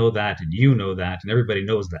 and they know that, and you know that, and everybody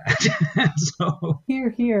knows that. So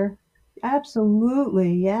Here.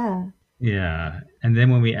 Absolutely, yeah. yeah. And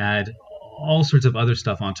then when we add all sorts of other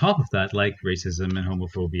stuff on top of that, like racism and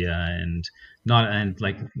homophobia, and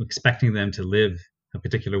like expecting them to live a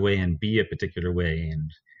particular way and be a particular way,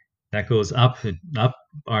 and that goes up to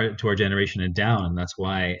our generation and down. And that's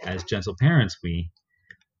why, as gentle parents, we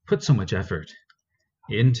put so much effort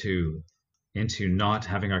into not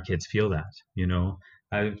having our kids feel that.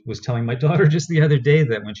 I was telling my daughter just the other day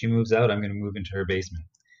that when she moves out, I'm going to move into her basement.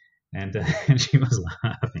 And she was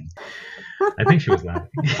laughing. I think she was laughing.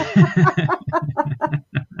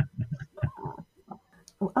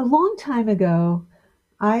 A long time ago,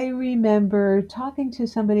 I remember talking to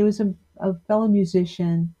somebody who was a fellow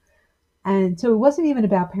musician. And so it wasn't even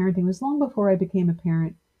about parenting. It was long before I became a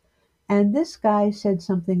parent. And this guy said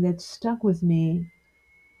something that stuck with me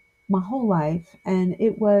my whole life. And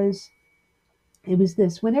it was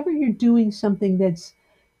this: whenever you're doing something that's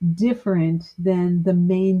different than the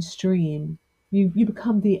mainstream, you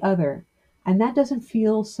become the other. And that doesn't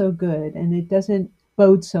feel so good, and it doesn't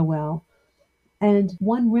bode so well. And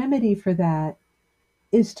one remedy for that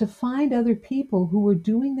is to find other people who are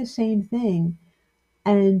doing the same thing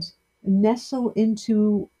and nestle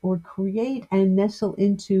into, or create and nestle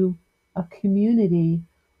into, a community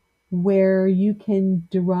where you can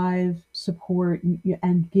derive support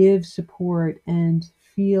and give support and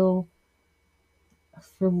feel,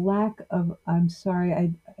 for lack of, I'm sorry,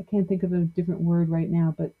 I can't think of a different word right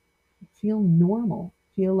now, but feel normal.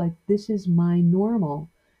 Feel like this is my normal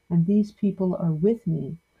and these people are with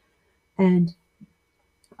me. And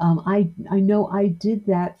I know I did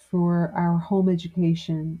that for our home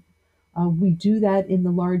education. We do that in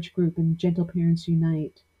the large group in Gentle Parents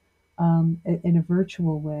Unite, in a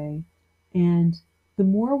virtual way. And the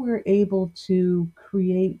more we're able to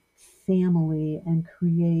create family and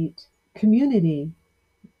create community,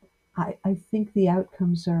 I think the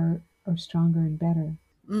outcomes are stronger and better.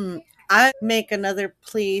 I make another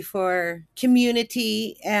plea for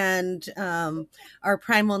community and our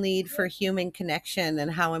primal need for human connection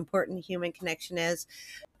and how important human connection is.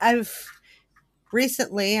 I've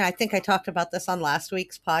recently, I think I talked about this on last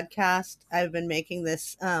week's podcast, I've been making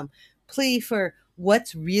this plea for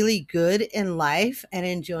what's really good in life and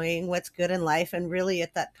enjoying what's good in life. And really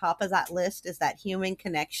at that top of that list is that human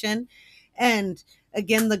connection. And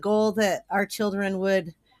again, the goal that our children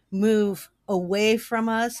would move away from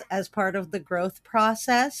us as part of the growth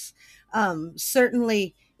process.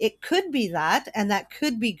 Certainly it could be that, and that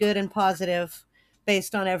could be good and positive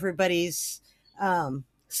based on everybody's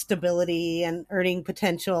stability and earning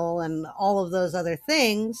potential and all of those other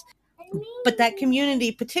things. But that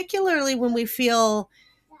community, particularly when we feel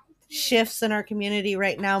shifts in our community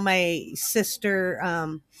right now, my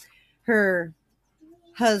sister, her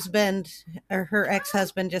husband or her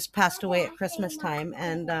ex-husband just passed away at Christmas time,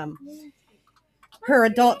 and her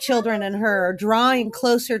adult children and her are drawing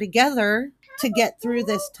closer together to get through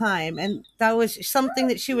this time. And that was something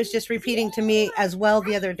that she was just repeating to me as well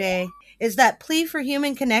the other day, is that plea for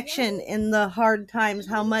human connection in the hard times,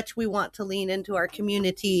 how much we want to lean into our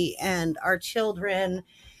community and our children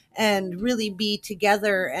and really be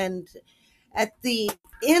together. And at the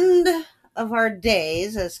end of our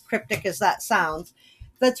days, as cryptic as that sounds,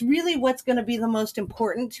 that's really what's going to be the most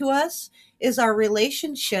important to us, is our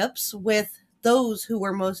relationships with those who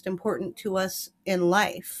are most important to us in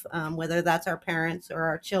life, whether that's our parents or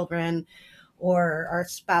our children or our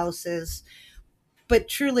spouses. But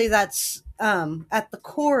truly, that's at the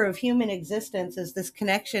core of human existence, is this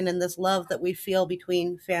connection and this love that we feel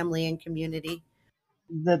between family and community.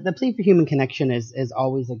 The plea for human connection is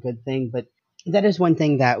always a good thing, but that is one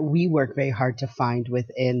thing that we work very hard to find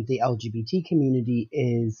within the LGBT community,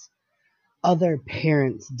 is other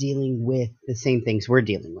parents dealing with the same things we're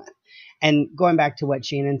dealing with. And going back to what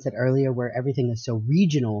Shannon said earlier, where everything is so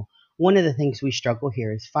regional, one of the things we struggle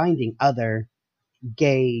here is finding other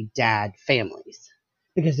gay dad families,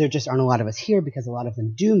 because there just aren't a lot of us here, because a lot of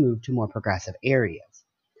them do move to more progressive areas.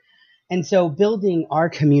 And so building our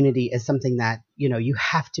community is something that, you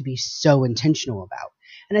have to be so intentional about.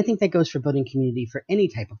 And I think that goes for building community for any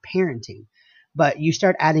type of parenting. But you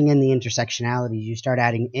start adding in the intersectionality, you start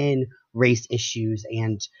adding in race issues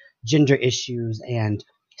and gender issues and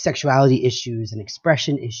sexuality issues and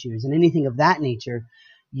expression issues and anything of that nature,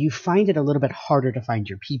 you find it a little bit harder to find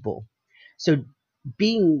your people. So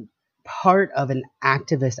being part of an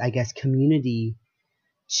activist, I guess, community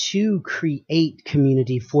to create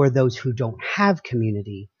community for those who don't have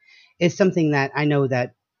community is something that I know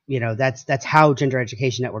that, that's how Gender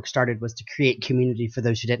Education Network started, was to create community for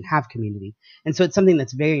those who didn't have community. And so it's something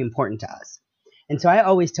that's very important to us. And so I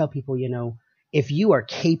always tell people, if you are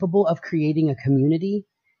capable of creating a community,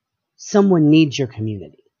 someone needs your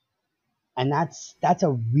community. And that's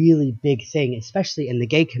a really big thing, especially in the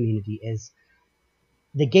gay community, is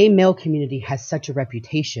the gay male community has such a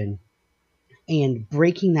reputation, and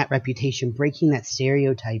breaking that reputation, breaking that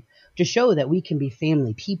stereotype to show that we can be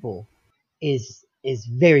family people is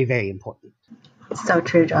very, very important. So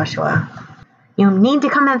true, Joshua. You need to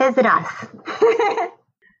come and visit us.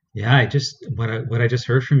 Yeah, what I just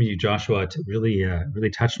heard from you, Joshua, really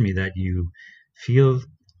touched me, that you feel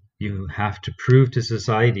you have to prove to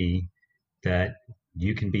society that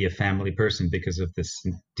you can be a family person because of this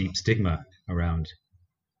deep stigma around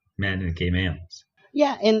men and gay males.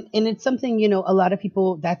 Yeah, and it's something, a lot of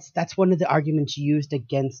people, that's one of the arguments used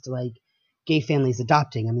against like gay families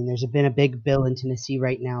adopting. I mean, there's been a big bill in Tennessee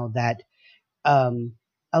right now that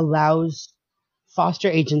allows foster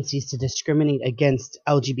agencies to discriminate against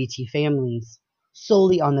LGBT families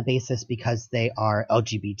solely on the basis because they are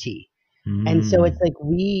LGBT. And so it's like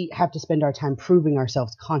we have to spend our time proving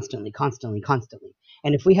ourselves constantly.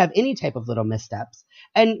 And if we have any type of little missteps,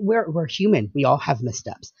 and we're human, we all have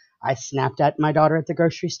missteps. I snapped at my daughter at the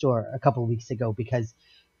grocery store a couple of weeks ago because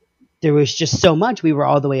there was just so much. We were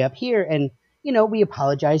all the way up here, and we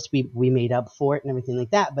apologized. We made up for it and everything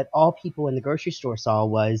like that. But all people in the grocery store saw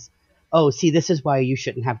was, oh, see, this is why you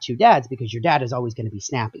shouldn't have two dads, because your dad is always going to be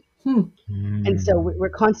snappy. And so we're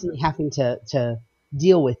constantly having to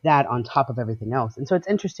deal with that on top of everything else. And so it's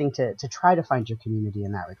interesting to try to find your community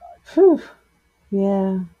in that regard. Whew.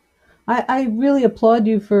 Yeah. I really applaud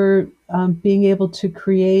you for being able to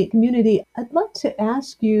create community. I'd like to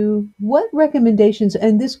ask you what recommendations,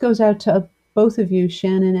 and this goes out to both of you,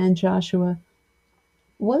 Shannon and Joshua,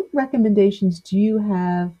 what recommendations do you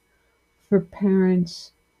have for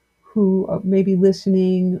parents who are maybe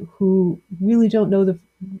listening, who really don't know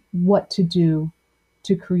what to do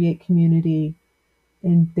to create community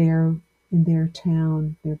in their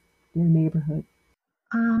town, their neighborhood?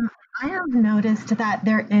 I have noticed that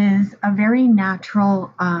there is a very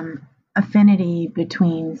natural affinity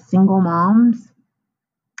between single moms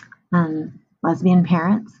and lesbian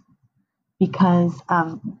parents because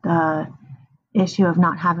of the issue of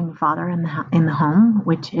not having a father in the home,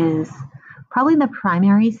 which is probably the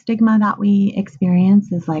primary stigma that we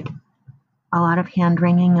experience, is like a lot of hand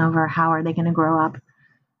wringing over how are they going to grow up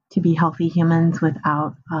to be healthy humans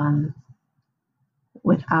without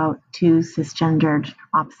two cisgendered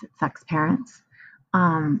opposite sex parents.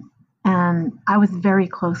 And I was very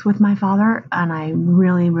close with my father, and I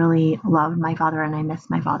really, really loved my father, and I miss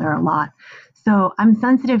my father a lot. So I'm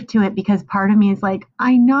sensitive to it because part of me is like,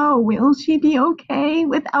 I know, will she be okay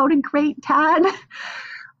without a great dad?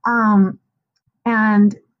 Um,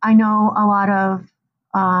 and I know a lot of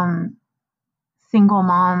single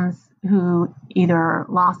moms who either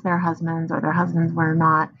lost their husbands or their husbands were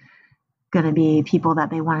not going to be people that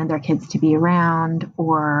they wanted their kids to be around,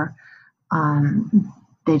 or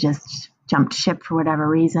they just jumped ship for whatever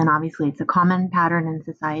reason. Obviously, it's a common pattern in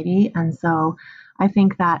society. And so I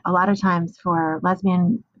think that a lot of times for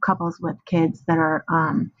lesbian couples with kids that are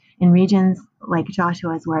in regions like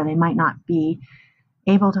Joshua's where they might not be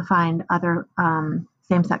able to find other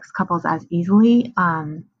same sex couples as easily,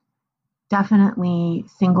 definitely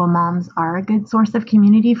single moms are a good source of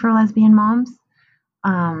community for lesbian moms.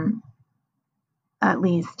 At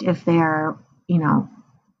least if they're,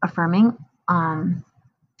 affirming,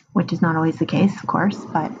 which is not always the case, of course,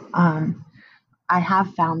 but I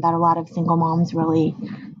have found that a lot of single moms really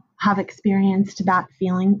have experienced that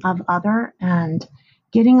feeling of other, and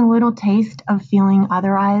getting a little taste of feeling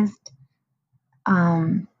otherized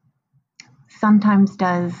sometimes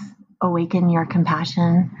does awaken your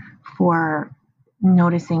compassion for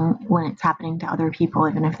noticing when it's happening to other people,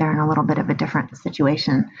 even if they're in a little bit of a different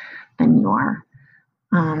situation than you are.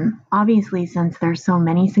 Obviously, since there's so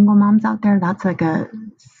many single moms out there, that's like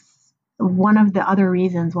one of the other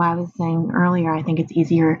reasons why I was saying earlier, I think it's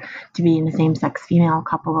easier to be in a same-sex female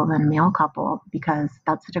couple than a male couple, because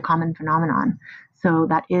that's such a common phenomenon. So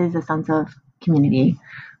that is a sense of community.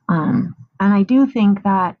 And I do think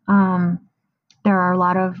that there are a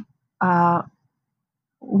lot of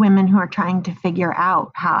women who are trying to figure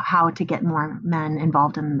out how to get more men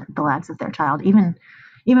involved in the lives of their child. Even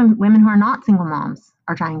women who are not single moms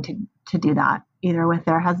are trying to do that, either with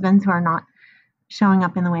their husbands who are not showing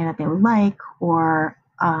up in the way that they would like, or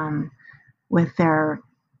with their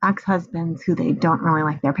ex-husbands who they don't really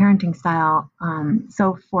like their parenting style.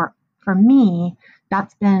 So for me,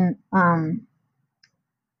 that's been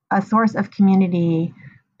a source of community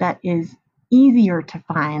that is easier to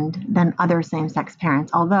find than other same-sex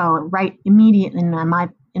parents. Although right immediately in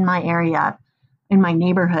my area, in my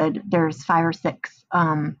neighborhood, there's 5 or 6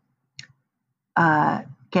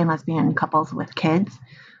 gay and lesbian couples with kids.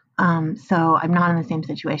 So I'm not in the same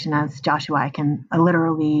situation as Joshua. I can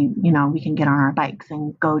literally, we can get on our bikes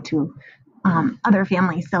and go to other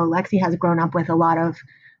families. So Lexi has grown up with a lot of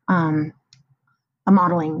a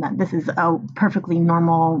modeling that this is a perfectly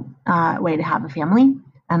normal way to have a family.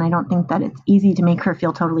 And I don't think that it's easy to make her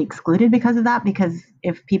feel totally excluded because of that, because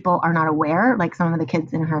if people are not aware, like some of the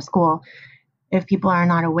kids in her school, if people are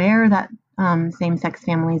not aware that same-sex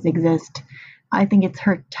families exist, I think it's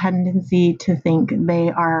her tendency to think they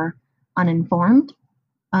are uninformed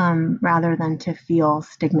rather than to feel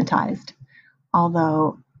stigmatized.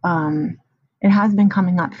 Although it has been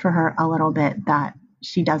coming up for her a little bit that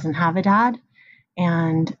she doesn't have a dad.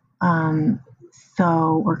 And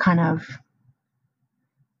so we're kind of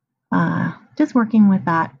just working with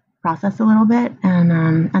that process a little bit.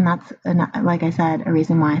 And that's, like I said, a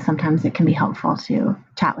reason why sometimes it can be helpful to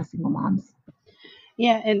chat with single moms.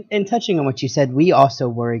 Yeah, and touching on what you said, we also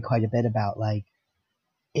worry quite a bit about, like,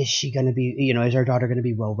 is she going to be, is our daughter going to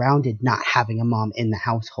be well-rounded not having a mom in the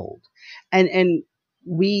household? And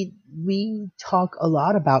we talk a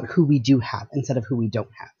lot about who we do have instead of who we don't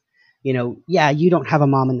have. Yeah, you don't have a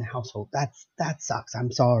mom in the household. That sucks.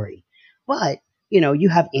 I'm sorry. But, you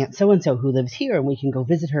have Aunt so-and-so who lives here and we can go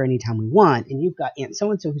visit her anytime we want. And you've got Aunt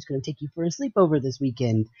so-and-so who's going to take you for a sleepover this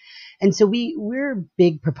weekend. And so we're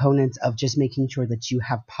big proponents of just making sure that you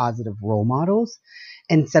have positive role models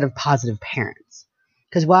instead of positive parents.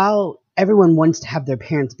 Because while everyone wants to have their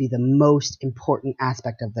parents be the most important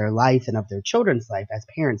aspect of their life and of their children's life, as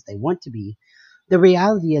parents they want to be, the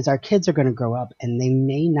reality is our kids are going to grow up and they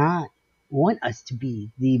may not want us to be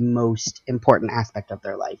the most important aspect of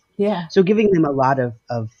their life. Yeah. So giving them a lot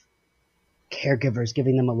of caregivers,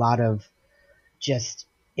 giving them a lot of just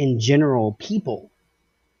in general people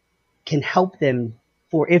can help them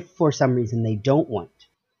if for some reason they don't want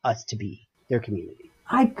us to be their community.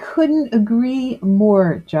 I couldn't agree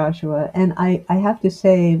more, Joshua. And I have to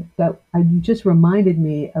say that you just reminded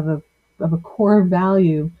me of a core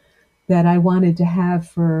value that I wanted to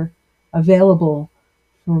have available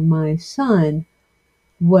for my son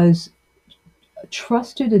was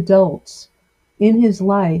trusted adults in his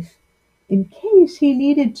life in case he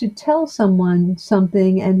needed to tell someone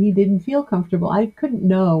something and he didn't feel comfortable. I couldn't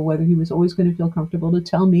know whether he was always going to feel comfortable to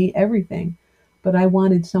tell me everything, but I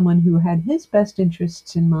wanted someone who had his best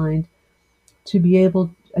interests in mind to be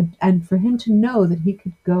able and for him to know that he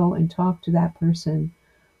could go and talk to that person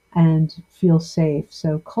and feel safe.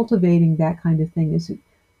 So cultivating that kind of thing is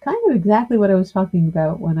kind of exactly what I was talking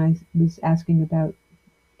about when I was asking about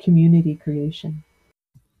community creation.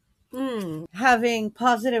 Having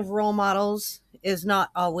positive role models is not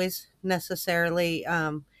always necessarily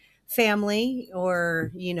family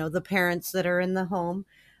or, the parents that are in the home.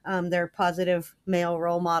 They're positive male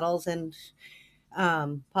role models and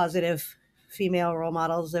positive female role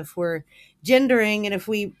models. If we're gendering and if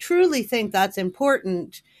we truly think that's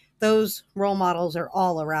important, those role models are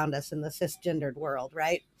all around us in the cisgendered world,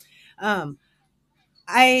 right? Um,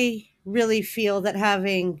 I really feel that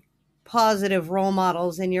having positive role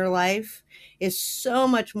models in your life is so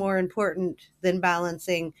much more important than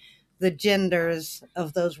balancing the genders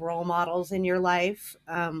of those role models in your life.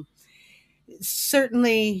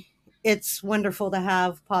 Certainly, it's wonderful to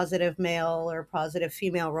have positive male or positive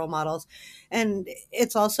female role models. And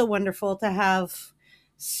it's also wonderful to have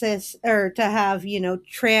cis or to have,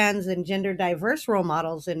 trans and gender diverse role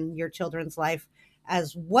models in your children's life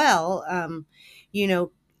as well. You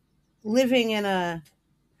know, living in a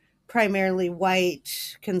primarily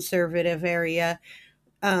white conservative area,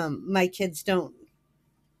 my kids don't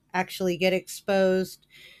actually get exposed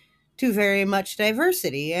to very much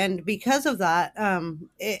diversity. And because of that,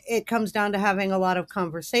 it comes down to having a lot of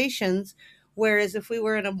conversations. Whereas if we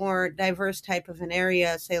were in a more diverse type of an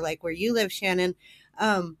area, say like where you live, Shannon,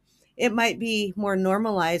 um, it might be more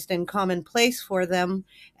normalized and commonplace for them.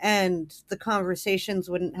 And the conversations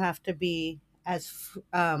wouldn't have to be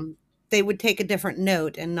they would take a different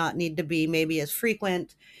note and not need to be maybe as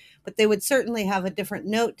frequent, but they would certainly have a different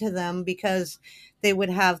note to them because they would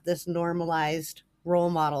have this normalized role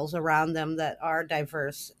models around them that are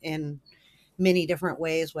diverse in many different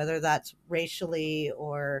ways, whether that's racially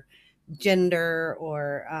or gender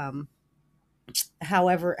or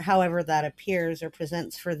however that appears or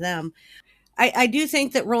presents for them. I do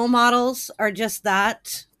think that role models are just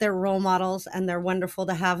that. They're role models and they're wonderful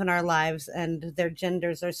to have in our lives, and their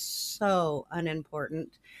genders are so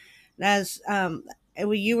unimportant. As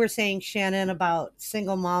you were saying, Shannon, about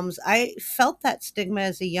single moms, I felt that stigma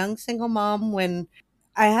as a young single mom when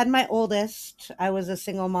I had my oldest. I was a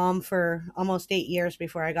single mom for almost 8 years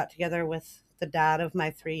before I got together with the dad of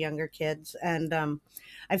my three younger kids. And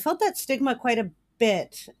I felt that stigma quite a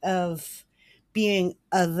bit of being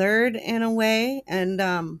othered in a way. And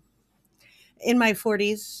in my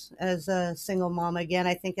 40s as a single mom again,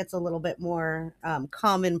 I think it's a little bit more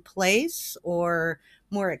commonplace or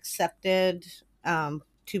more accepted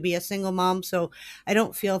to be a single mom. So I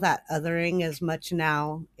don't feel that othering as much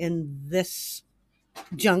now in this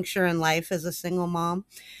juncture in life as a single mom.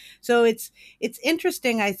 So it's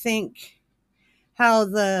interesting, I think, how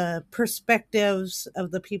the perspectives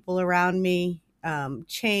of the people around me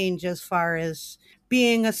change as far as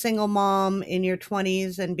being a single mom in your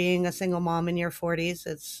 20s and being a single mom in your 40s.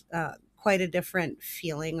 It's quite a different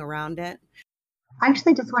feeling around it. I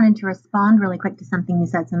actually just wanted to respond really quick to something you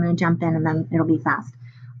said, so I'm going to jump in and then it'll be fast.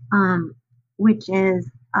 Which is,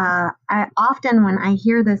 I often when I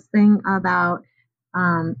hear this thing about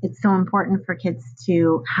it's so important for kids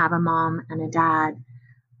to have a mom and a dad,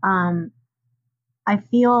 I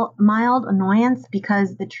feel mild annoyance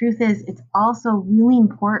because the truth is it's also really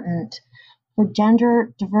important for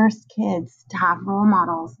gender diverse kids to have role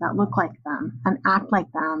models that look like them and act like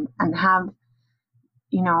them and have,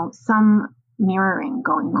 some mirroring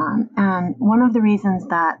going on. And one of the reasons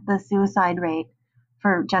that the suicide rate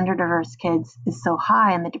for gender diverse kids is so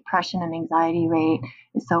high and the depression and anxiety rate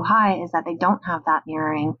is so high is that they don't have that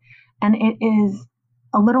mirroring. And it is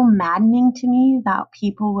a little maddening to me that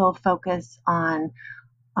people will focus on,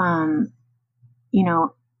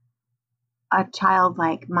 a child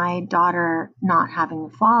like my daughter not having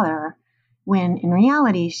a father, when in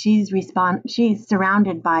reality she's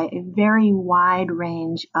surrounded by a very wide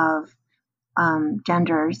range of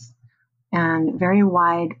genders and very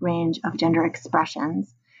wide range of gender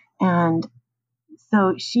expressions. And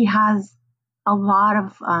so she has a lot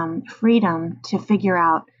of freedom to figure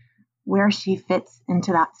out where she fits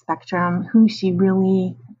into that spectrum, who she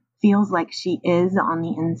really feels like she is on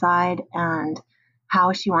the inside, and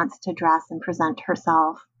how she wants to dress and present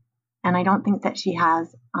herself. And I don't think that she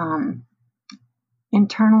has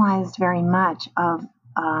internalized very much of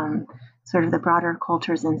sort of the broader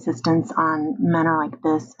culture's insistence on men are like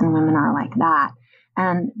this and women are like that.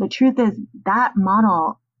 And the truth is that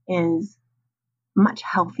model is much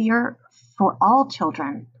healthier for all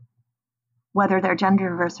children, whether they're gender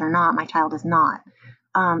diverse or not. My child is not.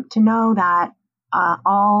 To know that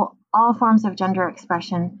all forms of gender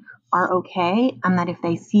expression are okay, and that if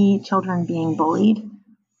they see children being bullied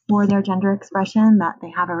for their gender expression, that they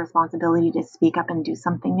have a responsibility to speak up and do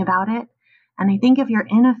something about it. And I think if you're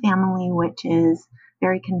in a family which is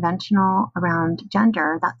very conventional around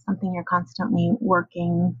gender, that's something you're constantly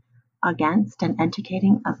working against and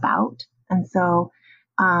educating about. And so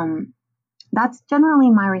that's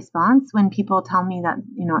generally my response when people tell me that,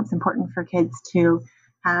 it's important for kids to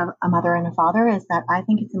have a mother and a father, is that I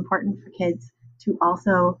think it's important for kids to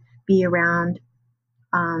also be around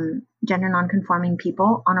gender nonconforming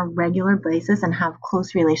people on a regular basis and have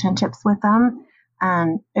close relationships with them.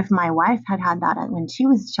 And if my wife had had that when she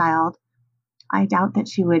was a child, I doubt that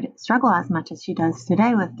she would struggle as much as she does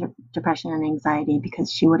today with depression and anxiety,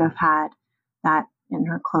 because she would have had that in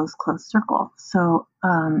her close circle. So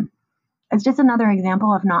it's just another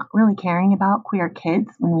example of not really caring about queer kids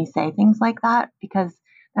when we say things like that, because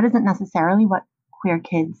that isn't necessarily what queer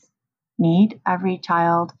kids need. Every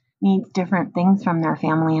child needs different things from their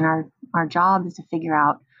family, and our job is to figure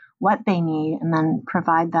out what they need and then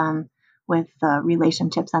provide them with the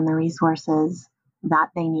relationships and the resources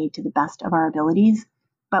that they need to the best of our abilities.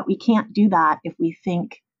 But we can't do that if we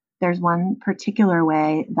think there's one particular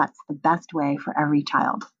way that's the best way for every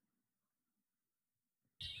child.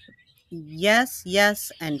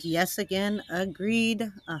 Yes, and yes again.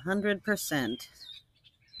 Agreed 100%.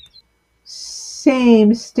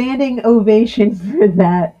 Same. Standing ovation for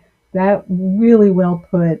that. That really well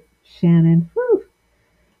put, Shannon. Whew.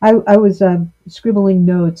 I was scribbling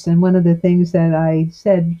notes, and one of the things that I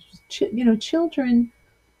said, children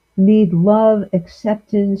need love,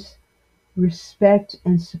 acceptance, respect,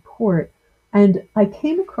 and support. And I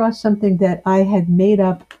came across something that I had made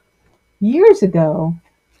up years ago,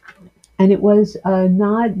 and it was a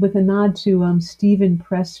nod to Stephen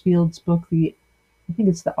Pressfield's book, I think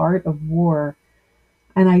it's The Art of War.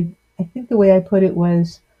 And I think the way I put it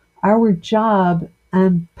was, our job,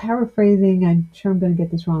 I'm paraphrasing, I'm sure I'm going to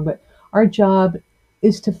get this wrong, but our job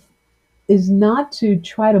is not to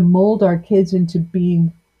try to mold our kids into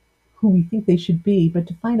being who we think they should be, but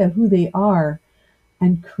to find out who they are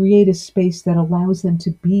and create a space that allows them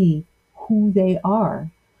to be who they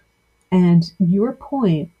are. And your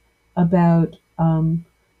point about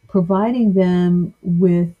providing them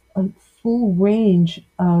with a full range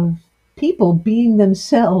of people being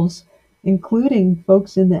themselves, including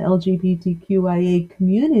folks in the LGBTQIA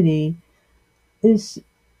community, is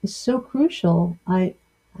so crucial. I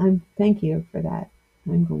thank you for that.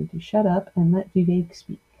 I'm going to shut up and let Vivek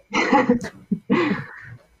speak. Thank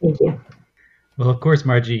you. Well, of course,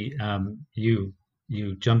 Margie, you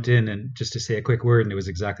jumped in and just to say a quick word, and it was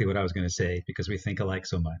exactly what I was going to say, because we think alike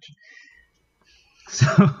so much. So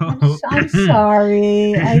I'm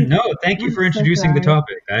sorry. No, thank you for introducing the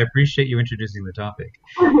topic. I appreciate you introducing the topic.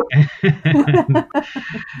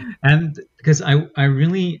 And because I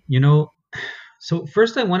really, so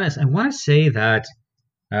first I want to say that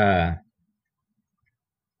where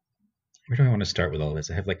do I want to start with all this?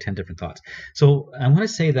 I have like 10 different thoughts. So I want to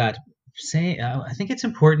say that I think it's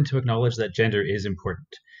important to acknowledge that gender is important.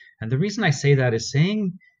 And the reason I say that is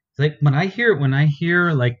saying, like, when I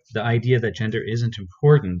hear like the idea that gender isn't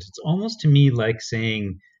important, it's almost to me like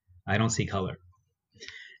saying I don't see color.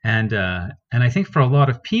 And I think for a lot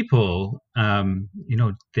of people,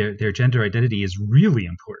 their gender identity is really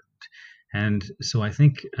important. And so I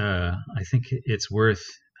think it's worth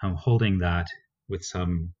holding that with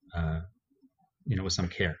some with some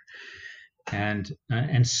care. And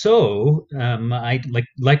so I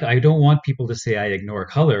I don't want people to say I ignore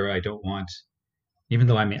color. I don't want, even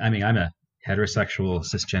though I'm a heterosexual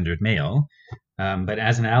cisgendered male, but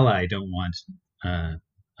as an ally, I don't want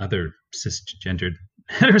other cisgendered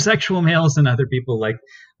heterosexual males and other people like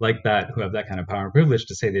that who have that kind of power and privilege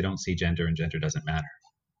to say they don't see gender and gender doesn't matter.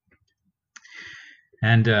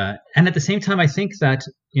 And at the same time, I think that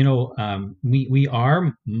we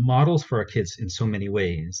are models for our kids in so many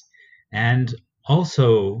ways, and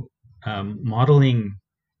also modeling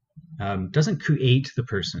doesn't create the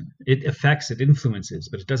person. It affects, it influences,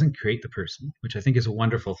 but it doesn't create the person, which I think is a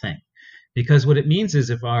wonderful thing. Because what it means is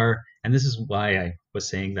and this is why I was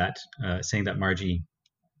saying that Margie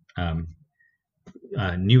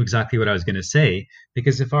knew exactly what I was going to say,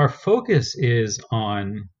 because if our focus is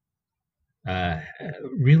on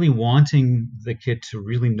really wanting the kid to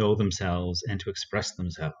really know themselves and to express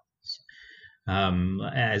themselves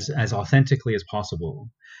as authentically as possible,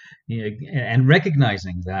 and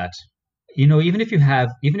recognizing that, even if you have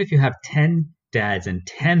 10 dads and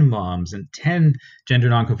 10 moms and 10 gender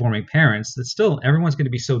nonconforming parents, that still everyone's going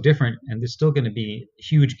to be so different, and there's still going to be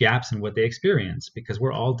huge gaps in what they experience because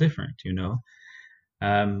we're all different,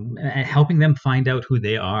 and helping them find out who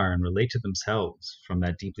they are and relate to themselves from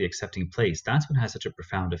that deeply accepting place. That's what has such a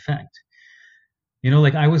profound effect.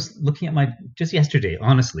 Like I was looking at just yesterday,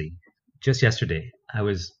 honestly, just yesterday, I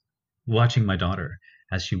was watching my daughter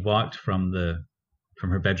as she walked from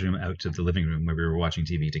her bedroom out to the living room where we were watching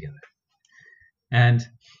TV together. And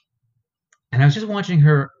I was just watching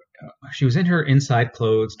her. She was in her inside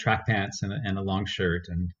clothes, track pants, and a long shirt.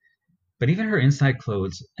 But even her inside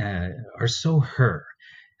clothes are so her.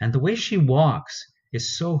 And the way she walks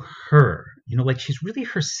is so her. Like she's really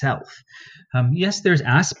herself. Yes, there's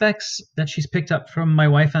aspects that she's picked up from my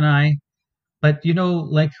wife and I. But,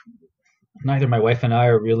 like neither my wife and I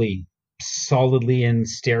are really solidly in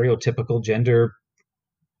stereotypical gender,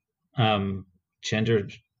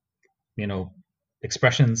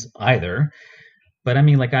 expressions either. But I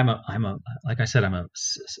mean, like like I said, I'm a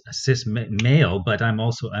cis male, but I'm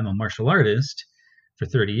a martial artist for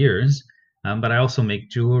 30 years. But I also make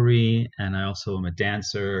jewelry, and I also am a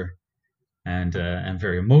dancer, and I'm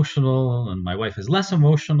very emotional. And my wife is less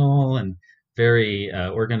emotional and very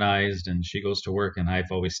organized, and she goes to work, and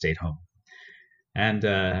I've always stayed home. And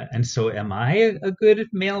so, am I a good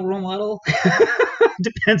male role model?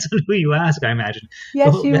 Depends on who you ask, I imagine.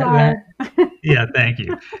 Yes, you are. Yeah, thank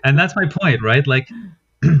you. And that's my point, right? Like,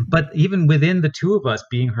 but even within the two of us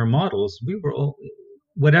being her models, we were all,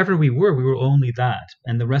 whatever we were only that,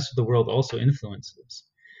 and the rest of the world also influences.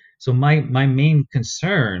 So my main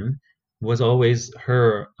concern was always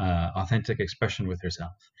her authentic expression with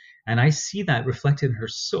herself, and I see that reflected in her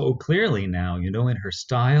so clearly now. In her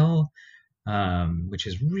style, which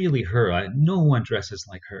is really her. No one dresses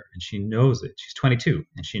like her, and she knows it. She's 22,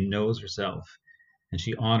 and she knows herself, and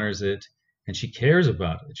she honors it, and she cares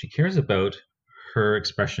about it. She cares about her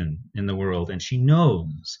expression in the world, and she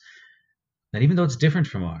knows that even though it's different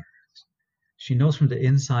from ours, she knows from the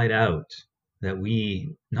inside out that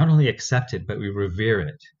we not only accept it, but we revere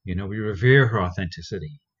it. We revere her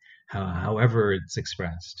authenticity, however it's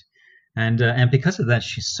expressed, and because of that,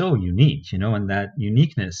 she's so unique. And that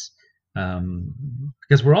uniqueness,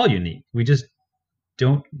 because we're all unique, we just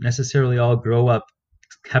don't necessarily all grow up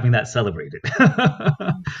having that celebrated.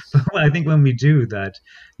 But I think when we do, that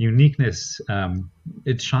uniqueness,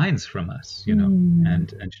 it shines from us,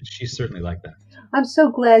 and she's certainly like that. I'm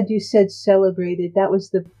so glad you said celebrated. That was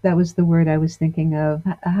the word I was thinking of.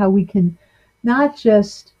 How we can not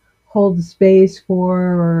just hold the space for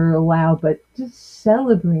or allow, but just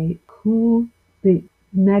celebrate who the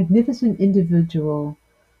magnificent individual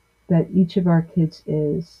that each of our kids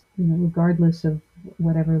is, regardless of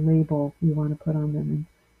whatever label we want to put on them. And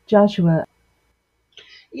Joshua.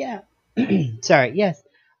 Yeah. Sorry. Yes.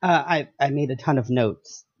 I made a ton of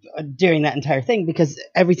notes during that entire thing because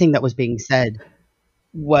everything that was being said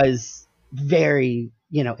was very,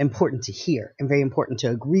 important to hear and very important to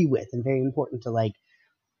agree with and very important to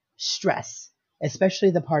stress,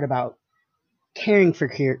 especially the part about caring for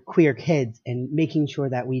queer kids and making sure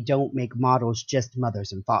that we don't make models just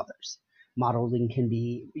mothers and fathers. Modeling can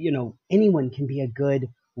be, anyone can be a good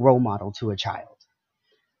role model to a child.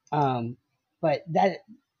 But that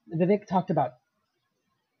Vivek talked about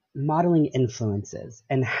modeling influences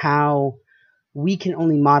and how we can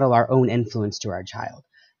only model our own influence to our child.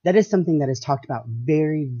 That is something that is talked about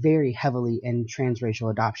very, very heavily in transracial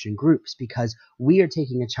adoption groups because we are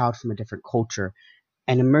taking a child from a different culture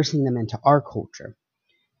and immersing them into our culture.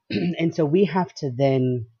 And so we have to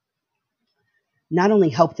then not only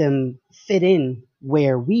help them fit in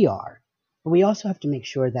where we are, but we also have to make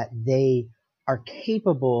sure that they are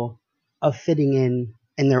capable of fitting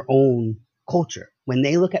in their own culture. When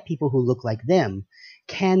they look at people who look like them,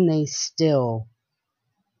 can they still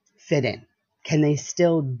fit in? Can they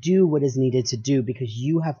still do what is needed to do because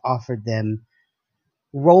you have offered them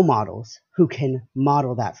role models who can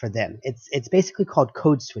model that for them? It's basically called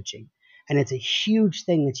code switching. And it's a huge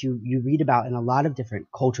thing that you read about in a lot of different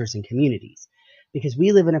cultures and communities because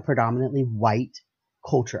we live in a predominantly white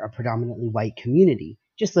culture, a predominantly white community.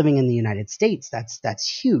 Just living in the United States, that's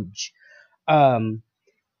huge. And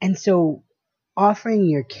so offering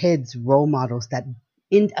your kids role models that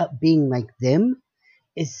end up being like them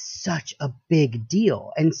is such a big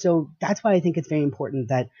deal. And so that's why I think it's very important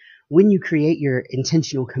that when you create your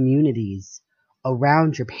intentional communities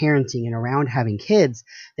around your parenting and around having kids,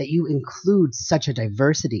 that you include such a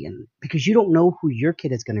diversity in, because you don't know who your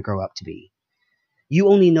kid is going to grow up to be. You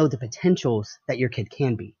only know the potentials that your kid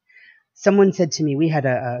can be. Someone said to me, we had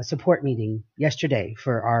a support meeting yesterday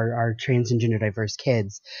for our trans and gender diverse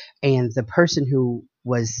kids, and the person who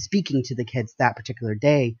was speaking to the kids that particular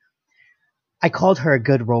day, I called her a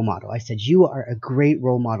good role model. I said, you are a great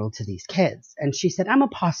role model to these kids. And she said, I'm a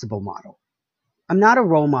possible model. I'm not a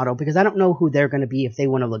role model because I don't know who they're going to be if they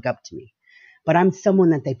want to look up to me, but I'm someone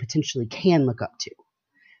that they potentially can look up to.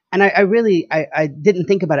 And I didn't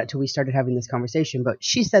think about it till we started having this conversation, but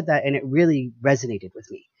she said that and it really resonated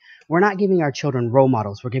with me. We're not giving our children role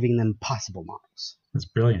models. We're giving them possible models. That's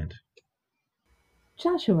brilliant.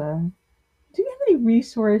 Joshua, do you have any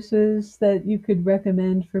resources that you could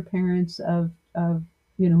recommend for parents of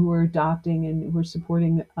who are adopting and who are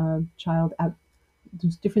supporting a child out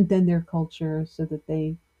who's different than their culture so that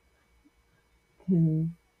they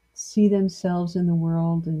can see themselves in the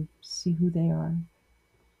world and see who they are?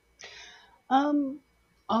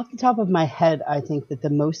 Off the top of my head, I think that the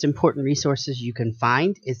most important resources you can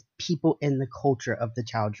find is people in the culture of the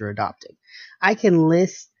child you're adopting. I can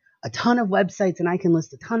list a ton of websites and I can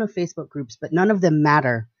list a ton of Facebook groups, but none of them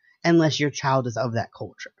matter unless your child is of that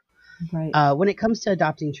culture. Right. When it comes to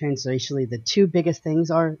adopting transracially, the two biggest things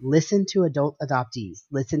are listen to adult adoptees,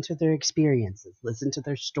 listen to their experiences, listen to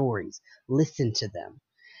their stories, listen to them.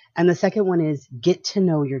 And the second one is get to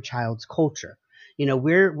know your child's culture.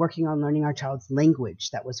 We're working on learning our child's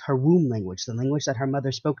language. That was her womb language, the language that her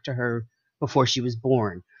mother spoke to her before she was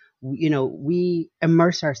born. We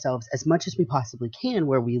immerse ourselves as much as we possibly can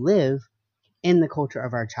where we live in the culture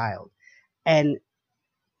of our child. And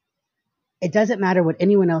it doesn't matter what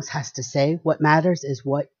anyone else has to say. What matters is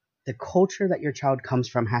what the culture that your child comes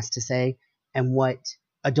from has to say and what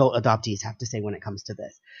adult adoptees have to say when it comes to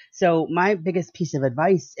this. So my biggest piece of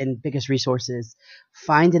advice and biggest resources,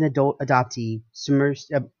 find an adult adoptee, submerge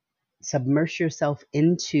yourself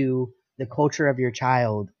into the culture of your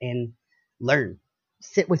child and learn.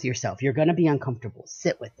 Sit with yourself. You're going to be uncomfortable.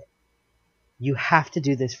 Sit with it. You have to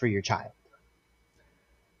do this for your child.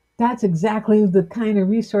 That's exactly the kind of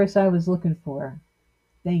resource I was looking for.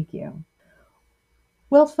 Thank you.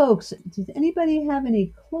 Well, folks, does anybody have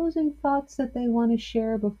any closing thoughts that they want to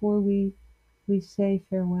share before we say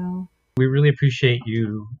farewell? We really appreciate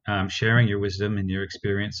you sharing your wisdom and your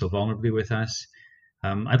experience so vulnerably with us.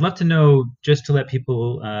 I'd love to know, just to let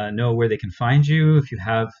people know where they can find you, if you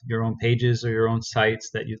have your own pages or your own sites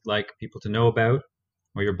that you'd like people to know about,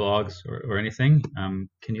 or your blogs or anything.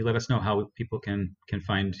 Can you let us know how people can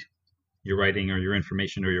find your writing or your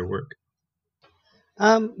information or your work?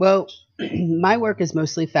 Well, my work is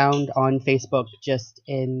mostly found on Facebook, just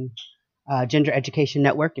in Gender Education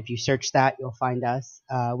Network. If you search that, you'll find us.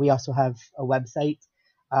 We also have a website.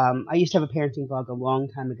 I used to have a parenting blog a long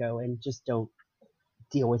time ago and just don't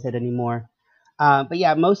deal with it anymore. But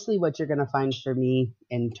yeah, mostly what you're going to find for me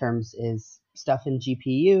in terms is stuff in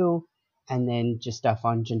GPU and then just stuff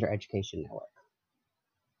on Gender Education Network.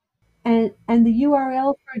 And the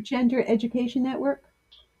URL for Gender Education Network?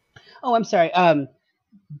 Oh, I'm sorry.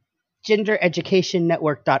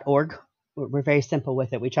 gendereducationnetwork.org. We're very simple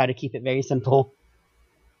with it. We try to keep it very simple.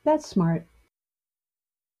 That's smart.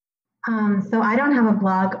 So I don't have a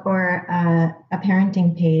blog or a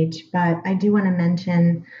parenting page, but I do want to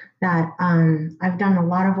mention that I've done a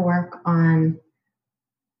lot of work on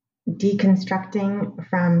deconstructing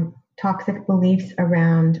from toxic beliefs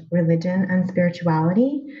around religion and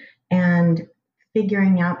spirituality and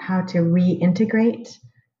figuring out how to reintegrate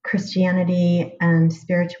Christianity and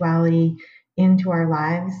spirituality into our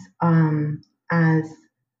lives as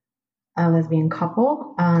a lesbian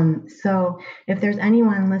couple. So if there's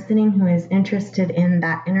anyone listening who is interested in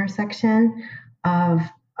that intersection of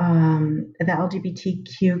the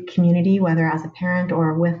LGBTQ community, whether as a parent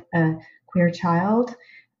or with a queer child,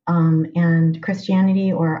 and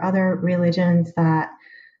Christianity or other religions that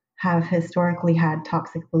have historically had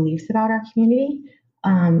toxic beliefs about our community,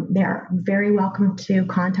 they're very welcome to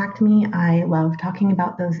contact me. I love talking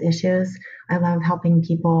about those issues. I love helping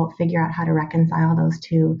people figure out how to reconcile those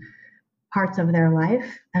two parts of their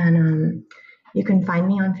life. And you can find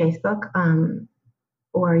me on Facebook,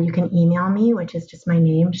 or you can email me, which is just my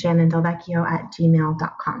name,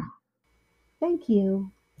 shannondelvecchio@gmail.com. Thank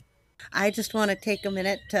you. I just want to take a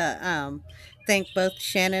minute to thank both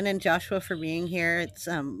Shannon and Joshua for being here. It's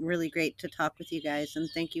really great to talk with you guys, and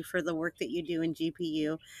thank you for the work that you do in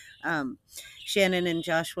GPU. Shannon and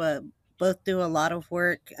Joshua both do a lot of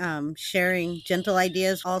work sharing gentle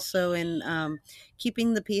ideas, also in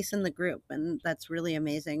keeping the peace in the group, and that's really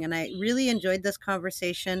amazing. And I really enjoyed this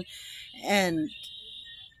conversation, and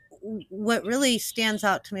what really stands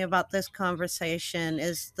out to me about this conversation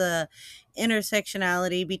is the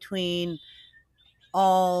intersectionality between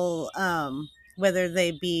all, whether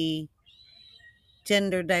they be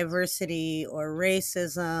gender diversity or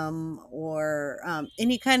racism or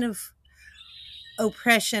any kind of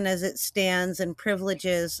oppression as it stands and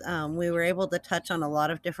privileges. We were able to touch on a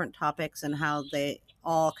lot of different topics and how they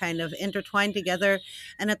all kind of intertwined together.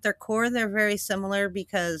 And at their core, they're very similar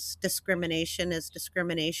because discrimination is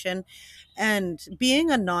discrimination. And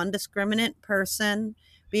being a non-discriminant person,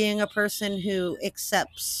 being a person who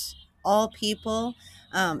accepts all people,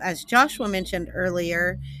 as Joshua mentioned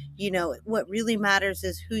earlier, what really matters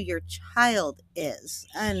is who your child is.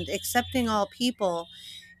 And accepting all people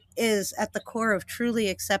is at the core of truly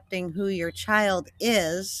accepting who your child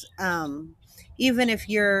is, even if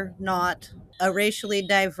you're not a racially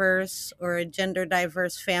diverse or a gender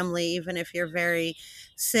diverse family, even if you're very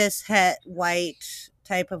cis het white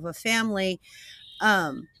type of a family.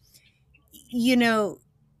 um, you know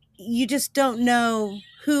you just don't know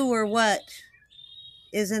who or what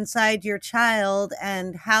is inside your child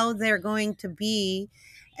and how they're going to be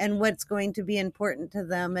and what's going to be important to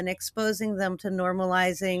them, and exposing them to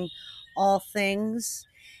normalizing all things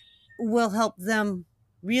will help them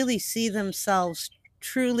really see themselves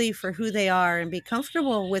truly for who they are and be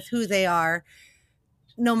comfortable with who they are,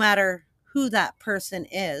 no matter who that person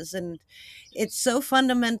is. And it's so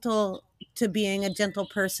fundamental to being a gentle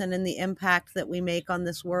person and the impact that we make on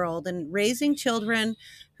this world. And raising children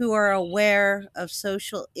who are aware of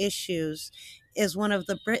social issues is one of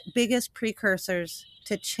the biggest precursors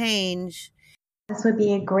to change. This would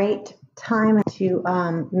be a great time to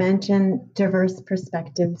mention Diverse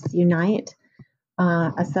Perspectives Unite,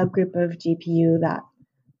 a subgroup of GPU that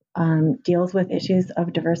deals with issues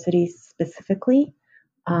of diversity specifically.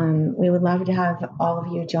 We would love to have all of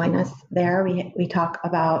you join us there. We talk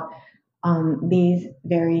about these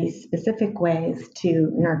very specific ways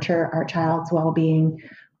to nurture our child's well-being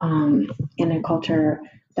in a culture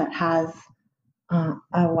that has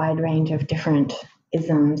a wide range of different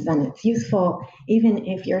isms, and it's useful even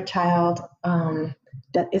if your child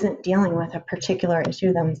that isn't dealing with a particular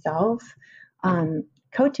issue themselves.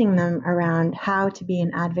 Coaching them around how to be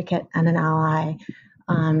an advocate and an ally,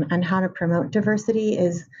 and how to promote diversity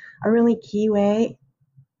is a really key way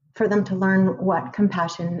for them to learn what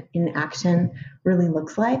compassion in action really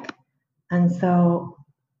looks like. And so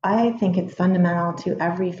I think it's fundamental to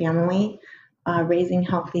every family raising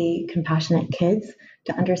healthy, compassionate kids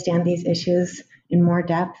to understand these issues in more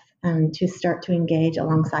depth and to start to engage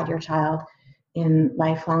alongside your child in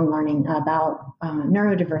lifelong learning about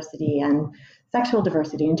neurodiversity and sexual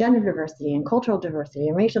diversity and gender diversity and cultural diversity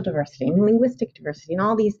and racial diversity and linguistic diversity and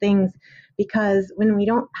all these things. Because when we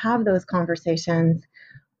don't have those conversations,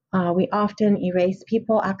 we often erase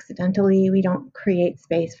people accidentally. We don't create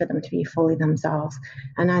space for them to be fully themselves.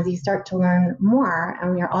 And as you start to learn more,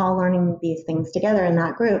 and we are all learning these things together in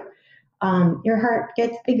that group, your heart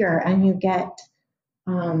gets bigger, and you get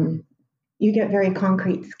very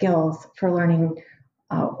concrete skills for learning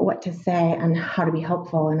what to say and how to be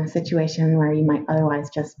helpful in a situation where you might otherwise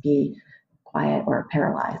just be quiet or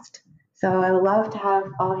paralyzed. So I would love to have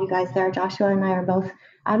all of you guys there. Joshua and I are both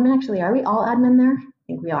admin. Actually, are we all admin there? I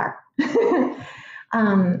think we are. So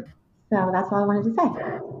that's all I wanted to say.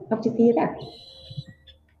 Hope to see you there.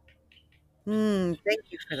 Thank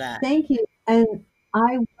you for that. Thank you. And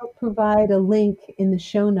I will provide a link in the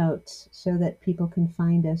show notes so that people can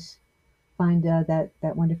find us,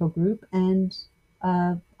 that wonderful group. And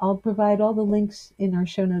I'll provide all the links in our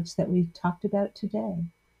show notes that we've talked about today.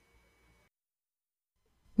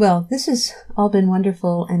 Well, this has all been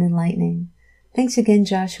wonderful and enlightening. Thanks again,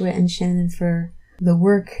 Joshua and Shannon, for the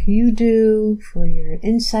work you do, for your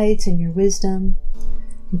insights and your wisdom.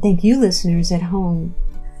 And thank you, listeners at home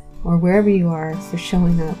or wherever you are, for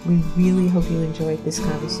showing up. We really hope you enjoyed this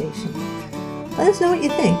conversation. Let us know what you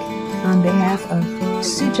think. On behalf of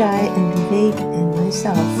Sujai and Vivek and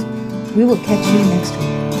myself, we will catch you next week.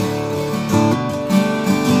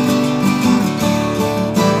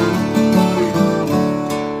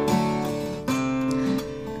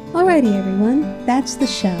 Alrighty, everyone, that's the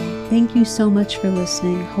show. Thank you so much for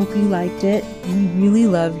listening. Hope you liked it. We really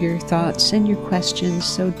love your thoughts and your questions,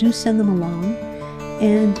 so do send them along.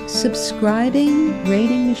 And subscribing,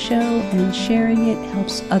 rating the show, and sharing it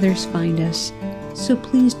helps others find us. So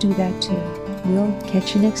please do that too. We'll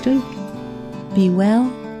catch you next week. Be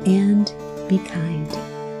well and be kind.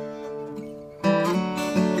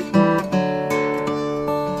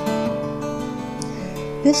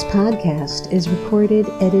 This podcast is recorded,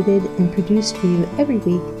 edited, and produced for you every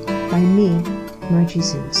week by me, Margie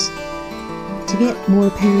Zeus. To get more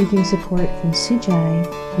parenting support from Sujai,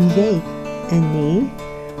 Vivek, and me,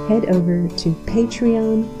 head over to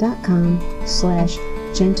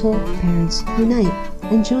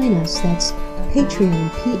patreon.com/gentleparentsunite and join us. That's Patreon,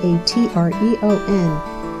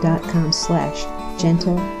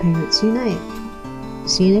 patreon.com/gentleparentsunite.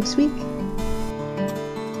 See you next week.